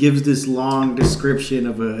 and he gives this long description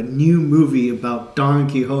of a new movie about Don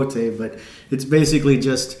Quixote, but it's basically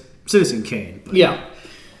just Citizen Kane. But. Yeah.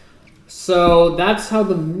 So that's how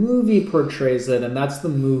the movie portrays it, and that's the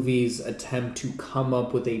movie's attempt to come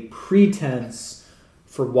up with a pretense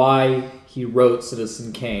for why he wrote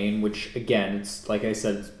Citizen Kane, which, again, it's like I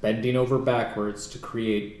said, it's bending over backwards to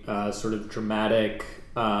create sort of dramatic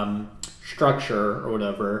structure or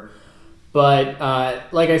whatever. But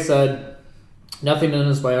like I said, nothing in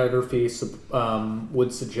his biography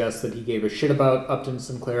would suggest that he gave a shit about Upton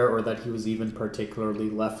Sinclair or that he was even particularly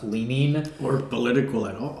left-leaning or political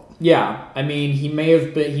at all. Yeah, I mean, he may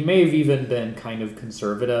have even been kind of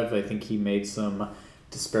conservative. I think he made some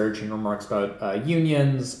disparaging remarks about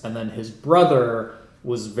unions, and then his brother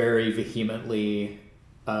was very vehemently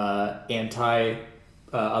anti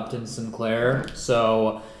Upton Sinclair.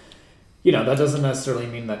 So, that doesn't necessarily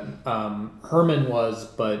mean that Herman was,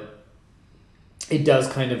 but it does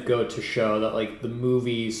kind of go to show that, like, the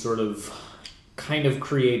movie sort of kind of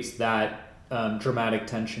creates that dramatic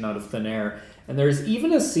tension out of thin air. And there's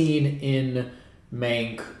even a scene in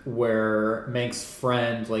Mank where Mank's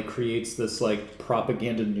friend, like, creates this, like,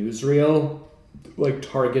 propaganda newsreel, like,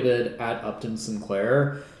 targeted at Upton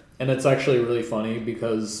Sinclair. And it's actually really funny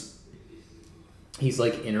because he's,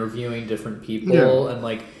 like, interviewing different people, and,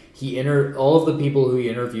 like, all of the people who he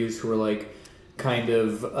interviews who are, like, kind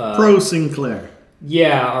of pro Sinclair.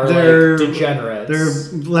 Yeah, are like degenerates.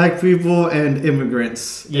 They're black people and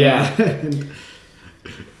immigrants. Yeah.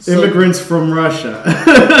 Immigrants from Russia.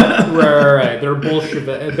 right. They're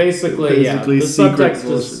Bolshevik. Basically, the subtext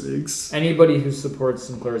is anybody who supports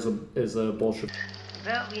Sinclair is a Bolshevik.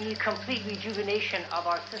 Well, we need complete rejuvenation of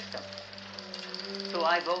our system. So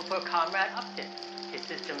I vote for Comrade Upton. His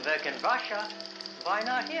system works in Russia. Why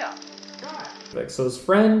not here? So his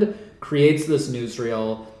friend creates this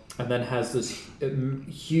newsreel and then has this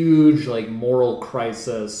huge, like, moral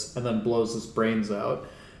crisis and then blows his brains out.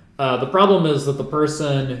 The problem is that the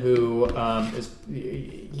person who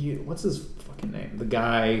what's his fucking name? The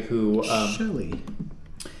guy who Shelley.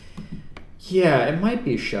 Yeah, it might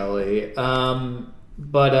be Shelley.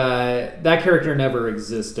 But that character never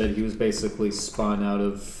existed. He was basically spun out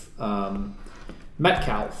of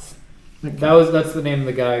Metcalf. That's the name of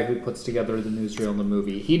the guy who puts together the newsreel in the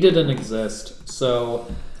movie. He didn't exist. So,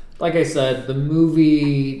 like I said, the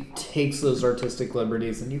movie takes those artistic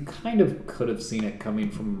liberties, and you kind of could have seen it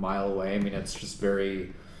coming from a mile away. I mean, it's just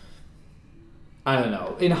very... I don't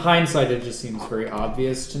know. In hindsight, it just seems very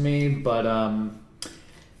obvious to me, but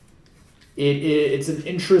it's an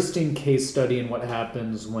interesting case study in what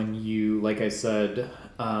happens when you, like I said...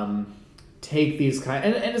 take these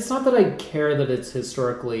and it's not that I care that it's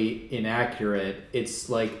historically inaccurate. It's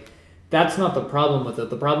like, that's not the problem with it.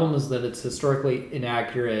 The problem is that it's historically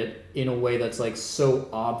inaccurate in a way that's, like, so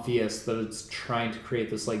obvious that it's trying to create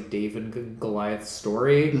this, like, David and Goliath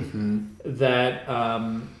story that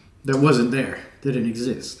wasn't there, didn't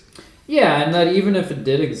exist. Yeah, and that even if it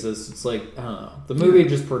did exist, it's like, I don't know. The movie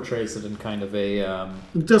just portrays it in kind of a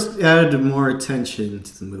just added more attention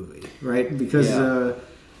to the movie, right? Because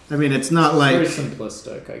I mean, it's not like... very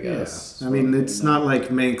simplistic, I guess. Yeah. I mean, it's not like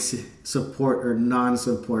Mank's support or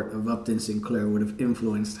non-support of Upton Sinclair would have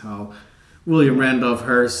influenced how William Randolph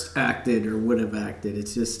Hearst acted or would have acted.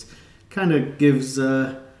 It's just kind of gives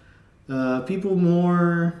people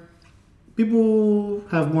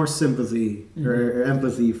have more sympathy or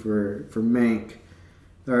empathy for Mank,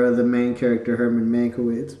 or the main character, Herman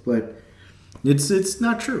Mankiewicz. But it's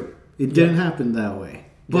not true. It didn't happen that way.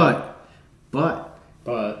 But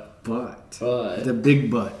the big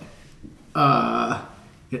but,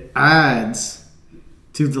 it adds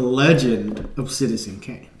to the legend of Citizen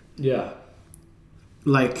Kane. Yeah.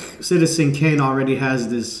 Like, Citizen Kane already has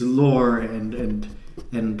this lore and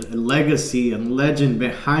legacy and legend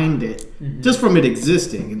behind it, just from it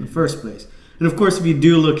existing in the first place. And of course, if you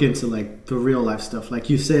do look into, like, the real life stuff, like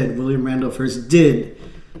you said, William Randolph Hearst did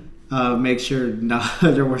make sure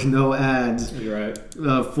there was no ads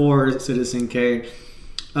for Citizen Kane.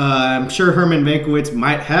 I'm sure Herman Mankiewicz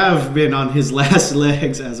might have been on his last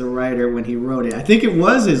legs as a writer when he wrote it. I think it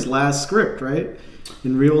was his last script, right?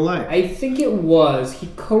 In real life. I think it was. He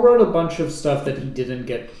co-wrote a bunch of stuff that he didn't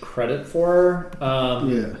get credit for.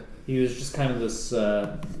 He was just kind of this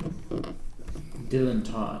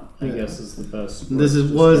dilettante, I guess is the best. This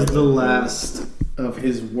was the last of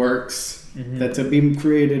his works that have been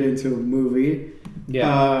created into a movie.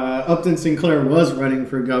 Yeah. Upton Sinclair was running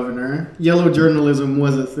for governor. Yellow journalism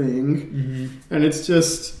was a thing. And it's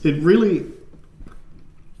just, it really...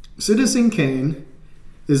 Citizen Kane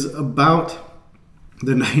is about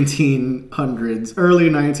the 1900s, early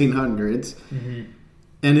 1900s.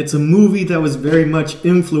 And it's a movie that was very much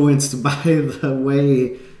influenced by the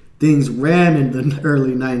way things ran in the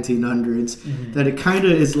early 1900s, that it kind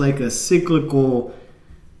of is like a cyclical,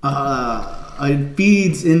 it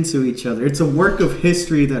feeds into each other. It's a work of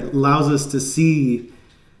history that allows us to see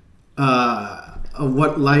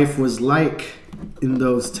what life was like in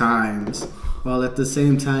those times, while at the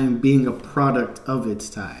same time being a product of its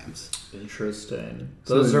times. Interesting.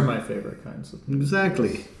 Those are my favorite kinds of movies.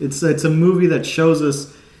 Exactly. It's a movie that shows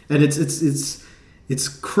us, and it's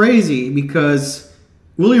crazy because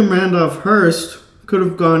William Randolph Hearst could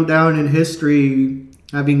have gone down in history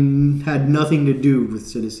having had nothing to do with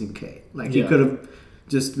Citizen Kane. Like, he could have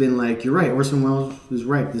just been like, you're right, Orson Welles is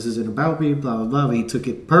right, this isn't about me, blah, blah, blah. He took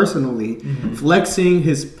it personally, flexing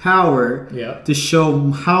his power to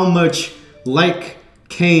show how much like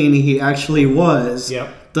Kane he actually was,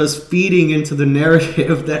 thus feeding into the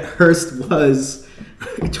narrative that Hearst was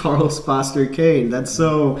Charles Foster Kane. That's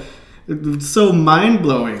so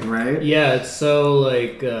mind-blowing, right? Yeah, it's so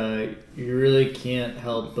like you really can't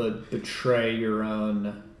help but betray your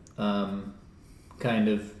own kind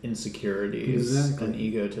of insecurities and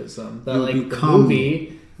egotism that the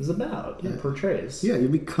movie is about and portrays. Yeah, you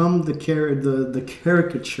become the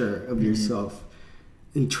caricature of yourself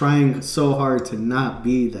and trying so hard to not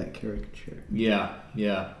be that caricature. Yeah.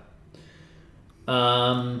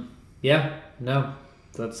 No,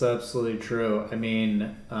 that's absolutely true. I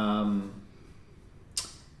mean,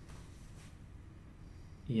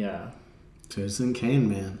 Citizen Kane,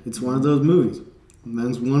 man. It's one of those movies.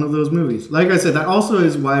 That's one of those movies. Like I said, that also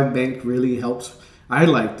is why Mank really helps. I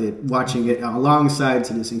liked it, watching it alongside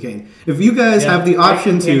Citizen Kane. If you guys have the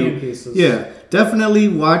option to, definitely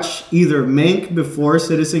watch either Mank before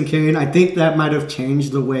Citizen Kane. I think that might have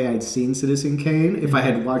changed the way I'd seen Citizen Kane if I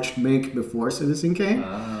had watched Mank before Citizen Kane.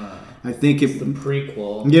 I think it's the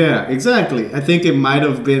prequel. Yeah, exactly. I think it might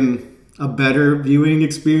have been a better viewing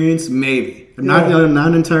experience, maybe. I'm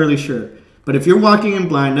not entirely sure. But if you're walking in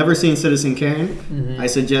blind, never seen Citizen Kane, I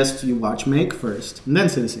suggest you watch Mank first, and then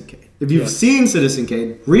Citizen Kane. If you've seen Citizen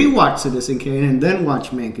Kane, rewatch Citizen Kane, and then watch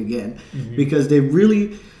Mank again, because they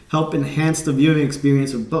really help enhance the viewing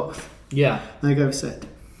experience of both. Yeah. Like I've said.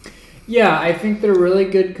 Yeah, I think they're really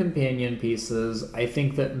good companion pieces. I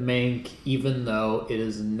think that Mank, even though it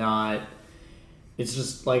is not... It's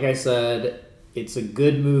just, like I said, it's a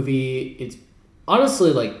good movie. It's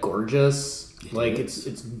honestly, gorgeous.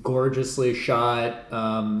 It's gorgeously shot.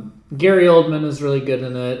 Gary Oldman is really good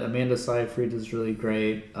in it. Amanda Seyfried is really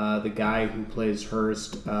great. The guy who plays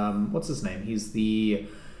Hearst, what's his name? He's the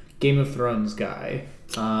Game of Thrones guy.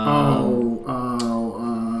 The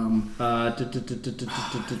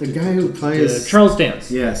guy who plays Charles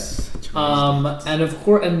Dance. Yes. And of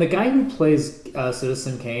course, and the guy who plays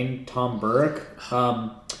Citizen Kane, Tom Burke,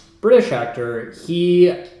 British actor.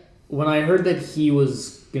 When I heard that he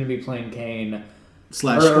was going to be playing Kane /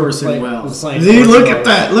 Orson Welles. Look at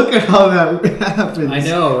that! Look at how that happens. I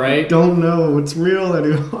know, right? Don't know what's real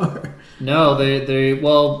anymore. No,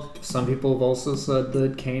 well, some people have also said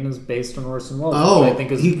that Kane is based on Orson Welles. Oh, which I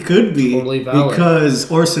think is he could be totally valid. Because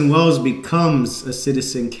Orson Welles becomes a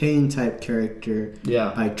Citizen Kane type character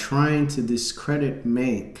by trying to discredit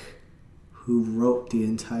Mank, who wrote the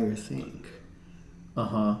entire thing.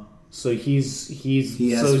 So he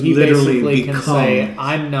literally basically can say,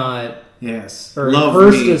 "I'm not." Yes. Or love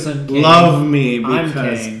Hearst me. isn't Kane. Love me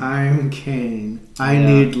because I'm Kane. I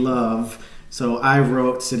need love. So I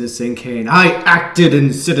wrote Citizen Kane. I acted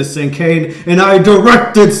in Citizen Kane, and I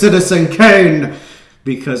directed Citizen Kane.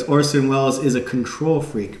 Because Orson Welles is a control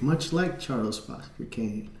freak, much like Charles Foster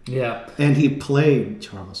Kane. Yeah. And he played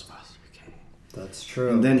Charles Foster Kane. That's true.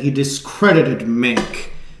 And then he discredited Mank,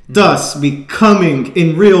 thus becoming,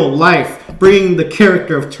 in real life, bringing the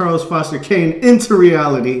character of Charles Foster Kane into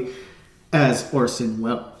reality as Orson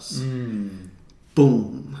Welles.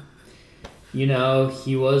 Boom.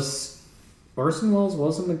 Orson Welles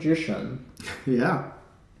was a magician. Yeah.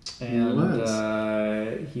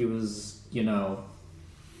 And he was,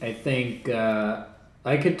 I think I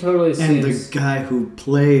could totally see. And the guy who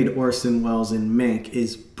played Orson Welles in Mank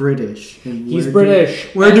is British. And he's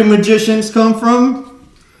British. Where do magicians come from?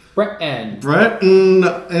 Britain.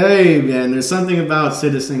 Hey, man, there's something about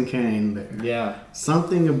Citizen Kane there. Yeah.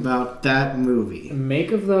 Something about that movie.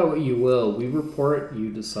 Make of that what you will. We report,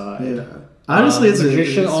 you decide. Yeah. Honestly,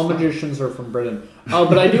 all magicians are from Britain. Oh,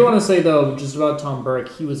 but I do want to say, though, just about Tom Burke,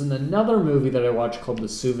 he was in another movie that I watched called The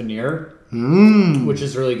Souvenir, which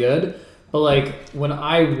is really good. But, when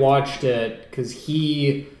I watched it, because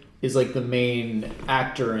he is, the main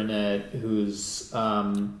actor in it, who's,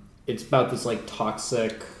 it's about this,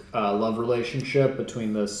 toxic love relationship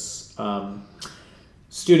between this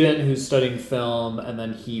student who's studying film, and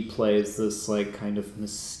then he plays this like kind of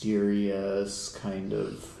mysterious, kind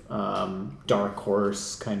of dark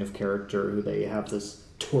horse kind of character who they have this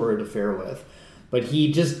torrid affair with. But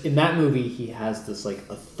he just, in that movie, he has this like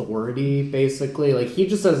authority, basically. Like he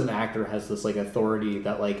just as an actor has this like authority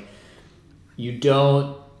that like you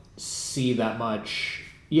don't see that much.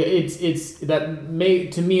 Yeah, it's that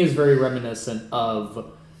to me is very reminiscent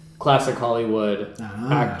of classic Hollywood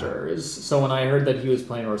actors. So when I heard that he was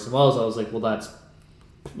playing Orson Welles, I was like, well, that's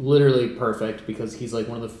literally perfect, because he's like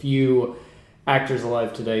one of the few actors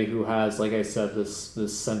alive today who has, like I said,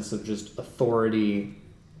 this sense of just authority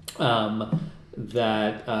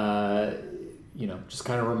that just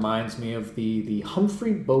kind of reminds me of the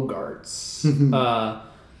Humphrey Bogarts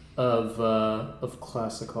of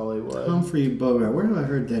classic Hollywood. Humphrey Bogart. Where have I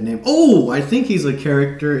heard that name? Oh, I think he's a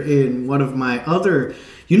character in one of my other...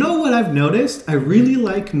 You know what I've noticed? I really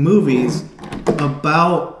like movies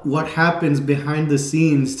about what happens behind the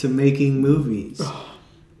scenes to making movies.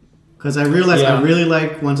 Because I realized I really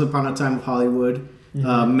like Once Upon a Time of Hollywood,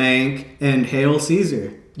 Mank, and Hail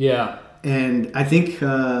Caesar. Yeah. And I think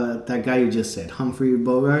that guy you just said, Humphrey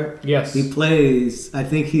Bogart, yes, he plays, I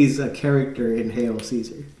think he's a character in Hail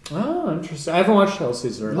Caesar. Oh, interesting. I haven't watched Hail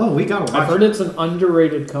Caesar. Oh, we gotta watch I've heard it's an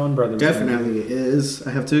underrated Coen Brothers Definitely movie. is.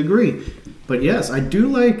 I have to agree. But yes, I do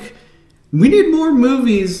like... We need more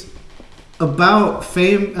movies about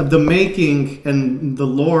fame, of the making and the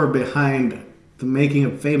lore behind the making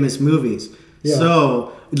of famous movies. Yeah.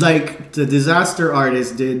 So, like the Disaster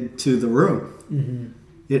Artist did to The Room. Mm-hmm.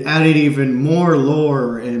 It added even more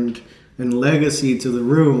lore and legacy to The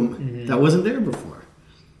Room that wasn't there before.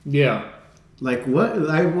 Yeah. Like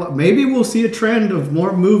what? Maybe we'll see a trend of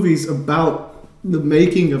more movies about the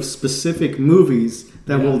making of specific movies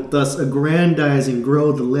that will thus aggrandize and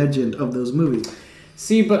grow the legend of those movies.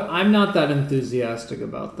 See, but I'm not that enthusiastic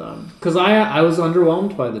about them, because I was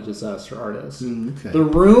underwhelmed by The Disaster Artist. Okay. The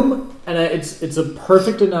Room, and it's a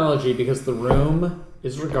perfect analogy, because The Room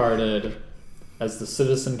is regarded as the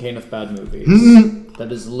Citizen Kane of bad movies.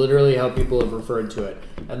 That is literally how people have referred to it.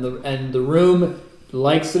 And The Room,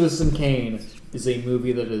 like Citizen Kane, is a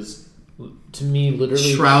movie that is, to me,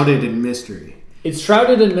 literally shrouded in mystery. It's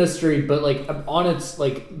shrouded in mystery, but like on its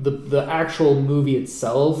like the actual movie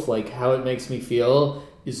itself, like how it makes me feel,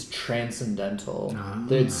 is transcendental.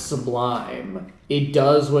 It's sublime. It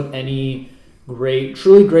does what any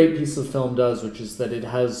truly great piece of film does, which is that it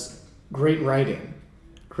has great writing,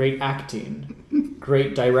 great acting,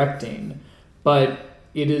 great directing, but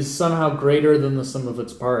it is somehow greater than the sum of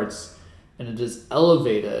its parts, and it is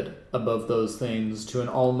elevated above those things to an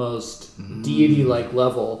almost deity-like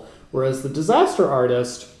level. Whereas The Disaster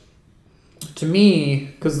Artist, to me,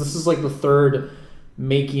 because this is like the third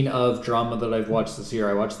making of drama that I've watched this year.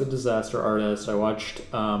 I watched The Disaster Artist. I watched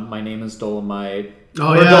My Name is Dolemite.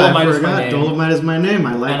 Oh yeah, Dolemite I forgot. Dolemite is my name.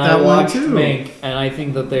 I like that one too. And I watched Mank, and I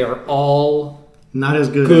think that they are all not as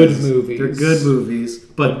good movies. They're good movies,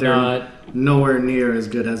 but they're not nowhere near as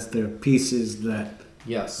good as their pieces that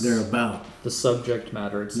they're about. The subject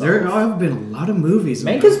matter itself. There have been a lot of movies.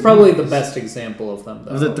 Mank is probably the best example of them,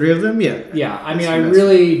 though. Of the three of them? Yeah. Yeah, I mean, I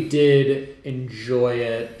really did enjoy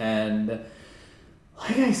it, and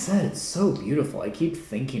like I said, it's so beautiful. I keep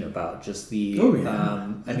thinking about just the...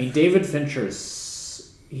 I mean, David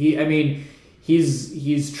Fincher's...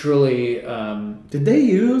 He's truly... Did they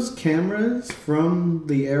use cameras from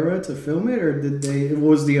the era to film it, or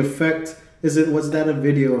was the effect... Was that a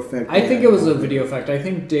video effect? I think it was a video effect. I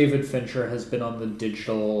think David Fincher has been on the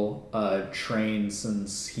digital train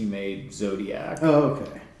since he made Zodiac. Oh,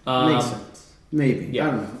 okay. Makes sense. Maybe. Yeah. I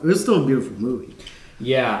don't know. It was still a beautiful movie.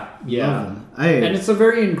 Yeah. And it's a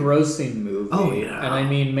very engrossing movie. Oh, yeah. And I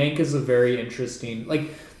mean, Mank is a very interesting...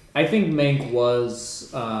 Like, I think Mank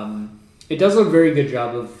was... it does a very good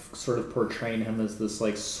job of sort of portraying him as this,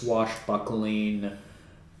 like, swashbuckling...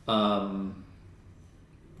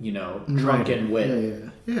 drunken wit.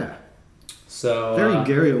 Yeah. So very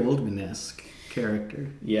Gary Oldman-esque character.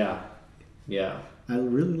 Yeah. I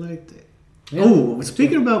really liked it. Yeah,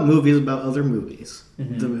 speaking about movies, about other movies,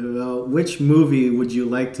 which movie would you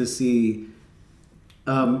like to see?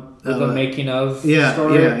 The making of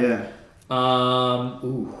story? Yeah.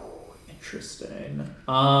 Interesting.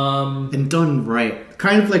 And done right,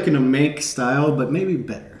 kind of like in a Mank style, but maybe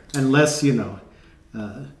better, unless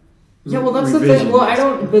yeah, well, that's the thing.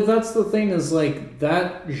 Well, but that's the thing is, like,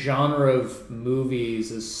 that genre of movies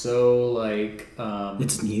is so, like...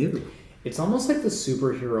 it's new. It's almost like the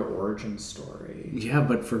superhero origin story. Yeah,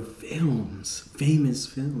 but for films. Famous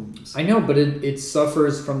films. I know, but it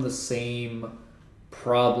suffers from the same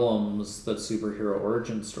problems that superhero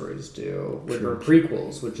origin stories do with or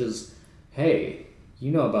prequels, which is, hey,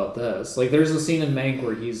 you know about this. Like, there's a scene in Mank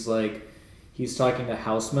where he's talking to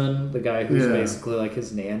Houseman, the guy who's basically like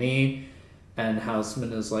his nanny, and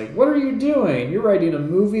Houseman is like, what are you doing? You're writing a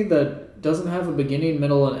movie that doesn't have a beginning,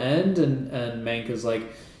 middle, and end, and Mank is like,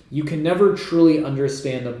 you can never truly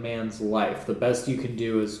understand a man's life. The best you can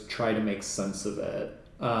do is try to make sense of it.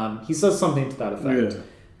 He says something to that effect. Yeah.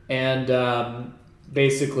 And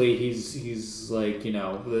basically he's like, you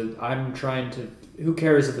know, I'm trying to, who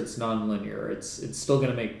cares if it's non-linear? It's still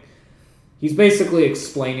going to make, he's basically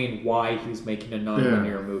explaining why he's making a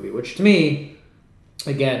non-linear movie, which to me,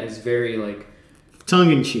 again, is very like...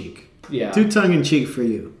 tongue-in-cheek. Yeah. Too tongue-in-cheek for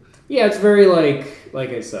you. Yeah, it's very like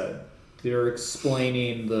I said, they're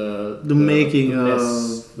explaining the making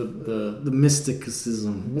of the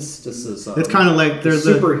mysticism. Mysticism. It's kind of like they're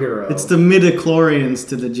the superhero. It's the midichlorians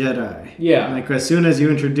to the Jedi. Yeah. Like as soon as you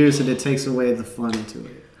introduce it, it takes away the fun to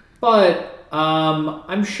it. But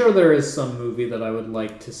I'm sure there is some movie that I would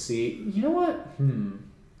like to see. You know what?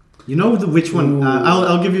 You know which one?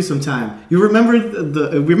 I'll give you some time. You remember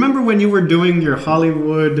remember when you were doing your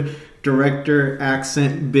Hollywood director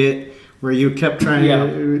accent bit where you kept trying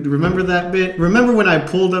to remember that bit? Remember when I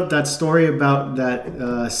pulled up that story about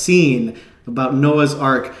that scene about Noah's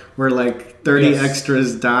Ark where like 30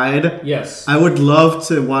 extras died? Yes. I would love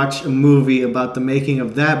to watch a movie about the making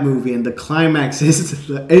of that movie, and the climax is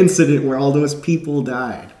the incident where all those people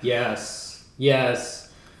died. Yes.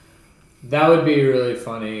 That would be really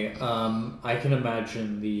funny. I can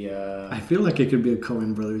imagine the... I feel like it could be a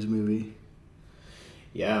Coen Brothers movie.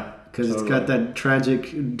 Yeah. Because it's got that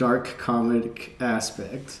tragic, dark comic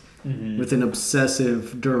aspect with an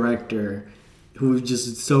obsessive director who's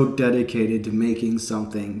just so dedicated to making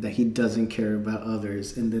something that he doesn't care about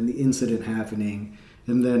others. And then the incident happening,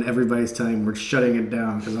 and then everybody's telling him we're shutting it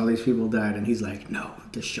down because all these people died. And he's like, no,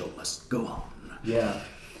 the show must go on. Yeah.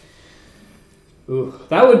 Ooh,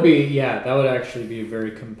 that would actually be a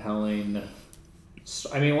very compelling...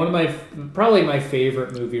 I mean, probably my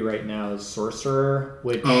favorite movie right now is Sorcerer,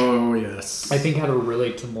 which I think had a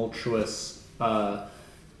really tumultuous,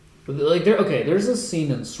 there's a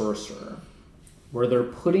scene in Sorcerer where they're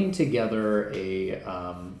putting together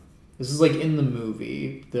this is like in the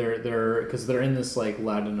movie, because they're in this like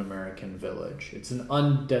Latin American village. It's an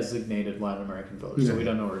undesignated Latin American village, so we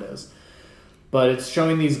don't know where it is. But it's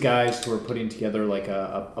showing these guys who are putting together like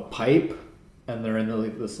a pipe, and they're in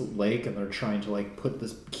this lake, and they're trying to like put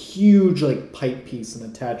this huge like pipe piece and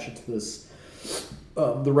attach it to this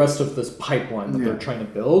the rest of this pipeline that they're trying to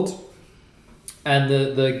build. And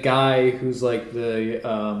the guy who's like their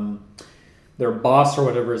boss or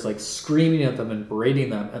whatever is like screaming at them and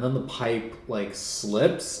berating them, and then the pipe like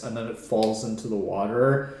slips, and then it falls into the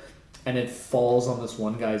water, and it falls on this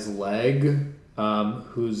one guy's leg,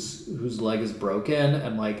 whose leg is broken,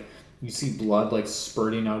 and like you see blood like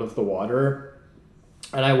spurting out of the water.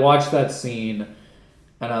 And I watched that scene,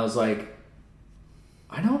 and I was like,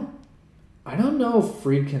 I don't know if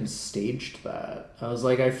Friedkin staged that. I was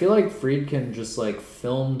like, I feel like Friedkin just like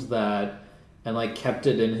filmed that and like kept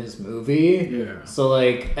it in his movie. Yeah. So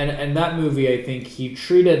like, and that movie, I think he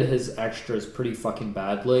treated his extras pretty fucking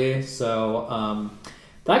badly. So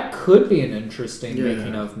that could be an interesting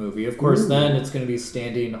making of movie. Of course, then it's going to be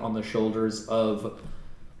standing on the shoulders of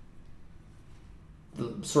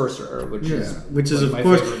the Sorcerer, which is of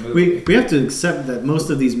course we have to accept that most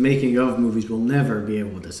of these making of movies will never be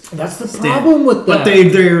able to. That's the problem with that.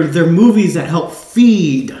 But they're movies that help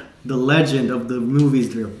feed the legend of the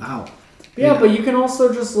movies they're about. Yeah, but you can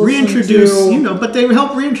also just reintroduce, but they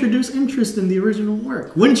help reintroduce interest in the original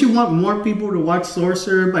work. Wouldn't you want more people to watch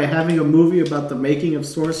Sorcerer by having a movie about the making of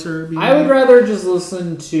Sorcerer? I would rather just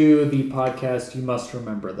listen to the podcast You Must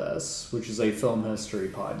Remember This, which is a film history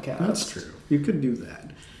podcast. That's true. You could do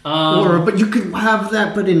that. But you could have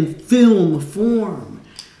that, but in film form.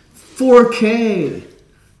 4K.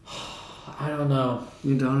 I don't know.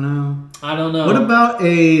 You don't know? I don't know. What about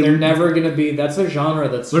They're never going to be... That's a genre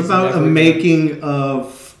that's... What about a making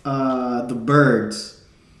of The Birds?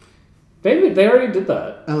 They already did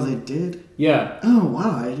that. Oh, they did? Yeah. Oh,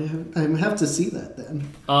 wow. I have to see that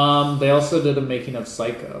then. They also did a making of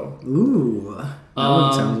Psycho. Ooh. That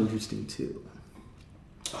one sounds interesting too.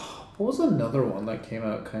 What was another one that came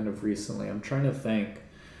out kind of recently? I'm trying to think.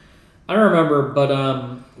 I don't remember, but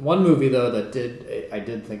one movie though I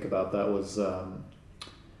did think about that was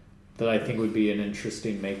that I think would be an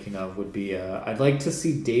interesting making of would be I'd like to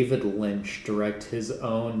see David Lynch direct his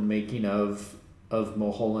own making of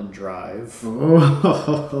Mulholland Drive,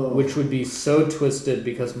 which would be so twisted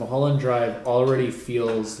because Mulholland Drive already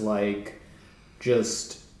feels like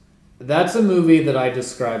that's a movie that I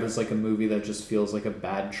describe as like a movie that just feels like a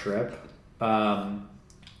bad trip.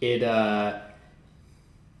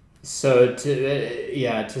 So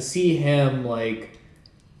to see him like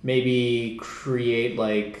maybe create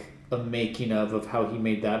like a making of how he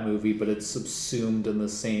made that movie, but it's subsumed in the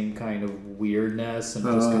same kind of weirdness and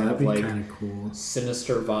just kind of like cool.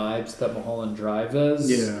 Sinister vibes that Mulholland Drive is.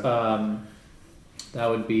 Yeah. That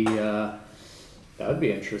would be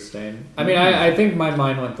interesting. I mean, I think my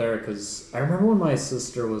mind went there because I remember when my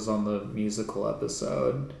sister was on the musical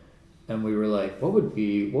episode, and we were like, "What would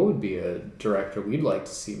be a director we'd like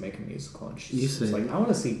to see make a musical?" And she was like, "I want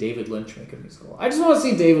to see David Lynch make a musical. I just want to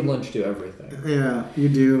see David Lynch do everything." Yeah, you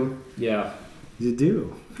do. Yeah, you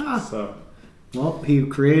do. Huh. So, well,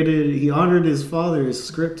 he honored his father's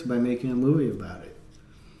script by making a movie about it.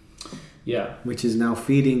 Yeah, which is now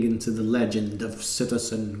feeding into the legend of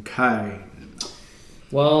Citizen Kane.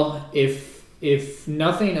 Well, if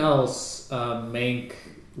nothing else, Mank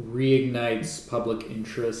reignites public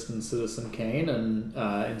interest in Citizen Kane and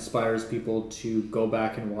inspires people to go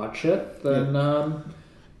back and watch it, then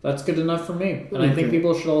that's good enough for me. And I think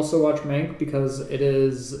people should also watch Mank because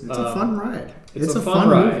it's a fun ride. It's a fun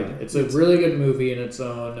ride. Movie. It's a really good movie in its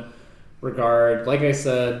own regard. Like I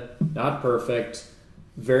said, not perfect.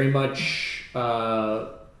 Very much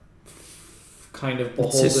kind of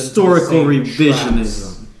beholden to historical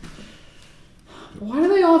revisionism. Traps. Why do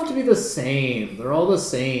they all have to be the same? They're all the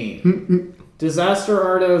same. Disaster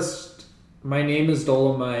Artist, My Name is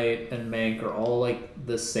Dolemite, and Mank are all like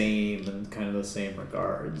the same in kind of the same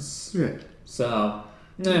regards. Yeah. So,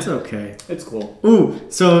 it's okay. It's cool. Ooh,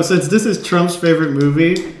 so since this is Trump's favorite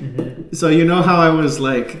movie, so you know how I was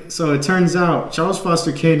like, so it turns out Charles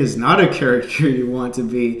Foster Kane is not a character you want to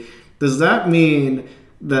be. Does that mean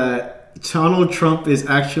that Donald Trump is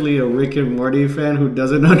actually a Rick and Morty fan who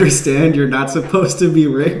doesn't understand you're not supposed to be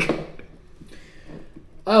Rick?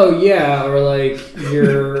 Oh yeah, or like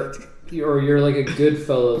you're like a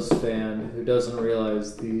Goodfellas fan who doesn't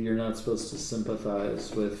realize you're not supposed to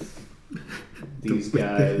sympathize with these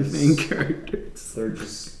guys. Main characters. They're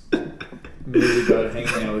just really about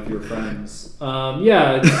hanging out with your friends.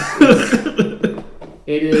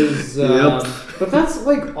 It is. But that's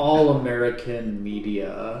like all American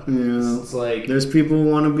media. Yeah. It's like there's people who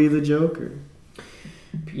want to be the Joker.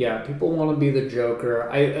 Yeah, people want to be the Joker.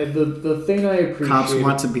 The thing I appreciate. Cops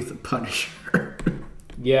want to be the Punisher.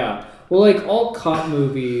 Yeah. Well, like all cop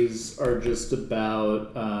movies are just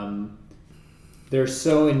about. They're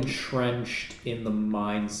so entrenched in the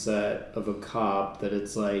mindset of a cop that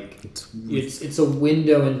it's like it's a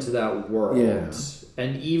window into that world. Yeah.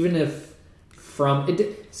 And even if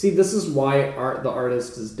this is why the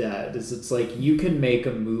artist is dead. It's like you can make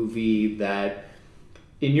a movie that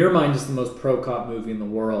in your mind is the most pro-cop movie in the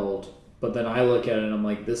world, but then I look at it and I'm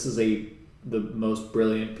like, this is the most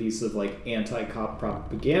brilliant piece of like anti-cop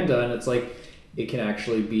propaganda, and it's like it can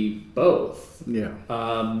actually be both. Yeah.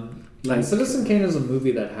 Like Citizen Kane is a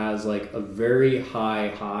movie that has like a very high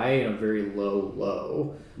and a very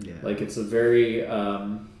low. Yeah. Like it's a very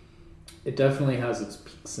it definitely has its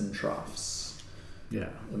peaks and troughs. Yeah.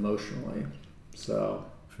 Emotionally. So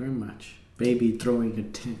very much. Baby throwing a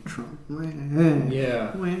tantrum.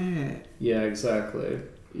 Yeah. Yeah, exactly.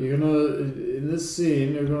 You're gonna in this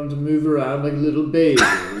scene you're going to move around like a little baby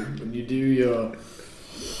when you do your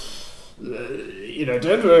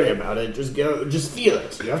don't worry about it. Just feel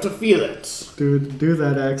it. You have to feel it. Do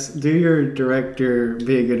that accent. Do your director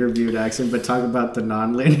being interviewed accent, but talk about the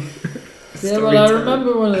non-linear. Yeah, but I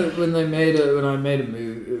remember when I made a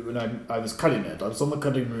movie, when I was cutting it. I was on the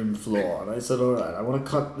cutting room floor, and I said, "All right, I want to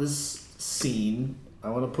cut this scene. I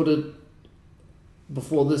want to put it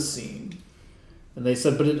before this scene." And they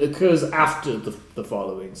said, "But it occurs after the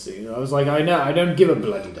following scene." And I was like, "I know. I don't give a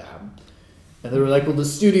bloody damn." And they were like, "Well, the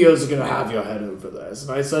studios are going to have your head over this."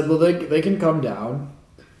 And I said, "Well, they can come down,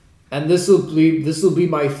 and this will be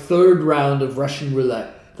my third round of Russian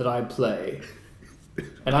roulette that I play."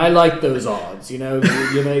 And I like those odds, they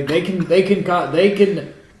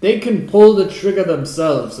can pull the trigger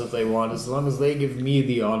themselves if they want, as long as they give me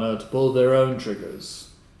the honor to pull their own triggers.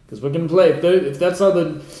 Because we can play if that's how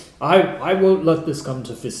I won't let this come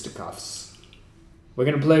to fisticuffs. We're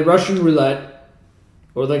gonna play Russian roulette,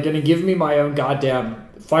 or they're gonna give me my own goddamn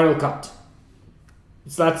final cut.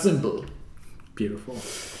 It's that simple. Beautiful.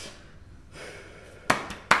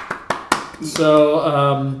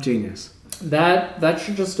 So genius. That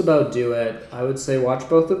should just about do it. I would say watch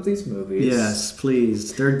both of these movies. Yes,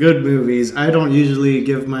 please. They're good movies. I don't usually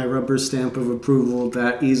give my rubber stamp of approval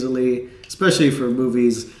that easily, especially for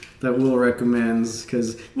movies that Will recommends,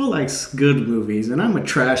 because Will likes good movies, and I'm a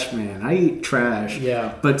trash man. I eat trash.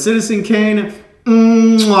 Yeah. But Citizen Kane,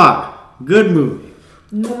 mwah, good movie.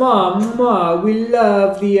 Mwah, we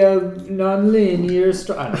love the non-linear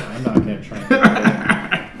story. I don't know. I'm not going to try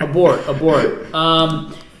and abort.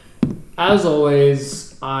 As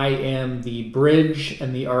always, I am the bridge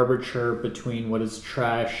and the arbiter between what is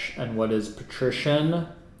trash and what is patrician,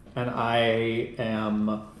 and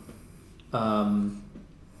I'm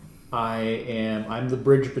the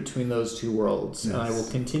bridge between those two worlds, yes. And I will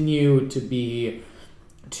continue to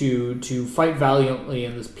fight valiantly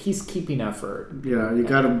in this peacekeeping effort. Yeah, you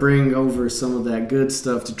got to bring over some of that good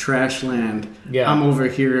stuff to Trashland. Yeah. I'm over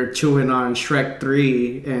here chewing on Shrek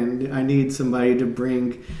 3, and I need somebody to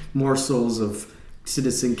bring morsels of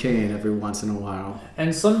Citizen Kane every once in a while.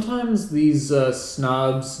 And sometimes these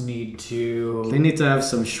snobs need to... They need to have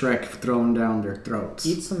some Shrek thrown down their throats.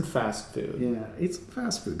 Eat some fast food. Yeah, eat some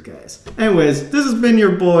fast food, guys. Anyways, this has been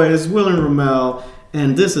your boys, Will and Ramel,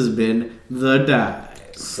 and this has been The Dive.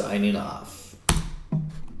 Signing off.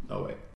 Oh, wait.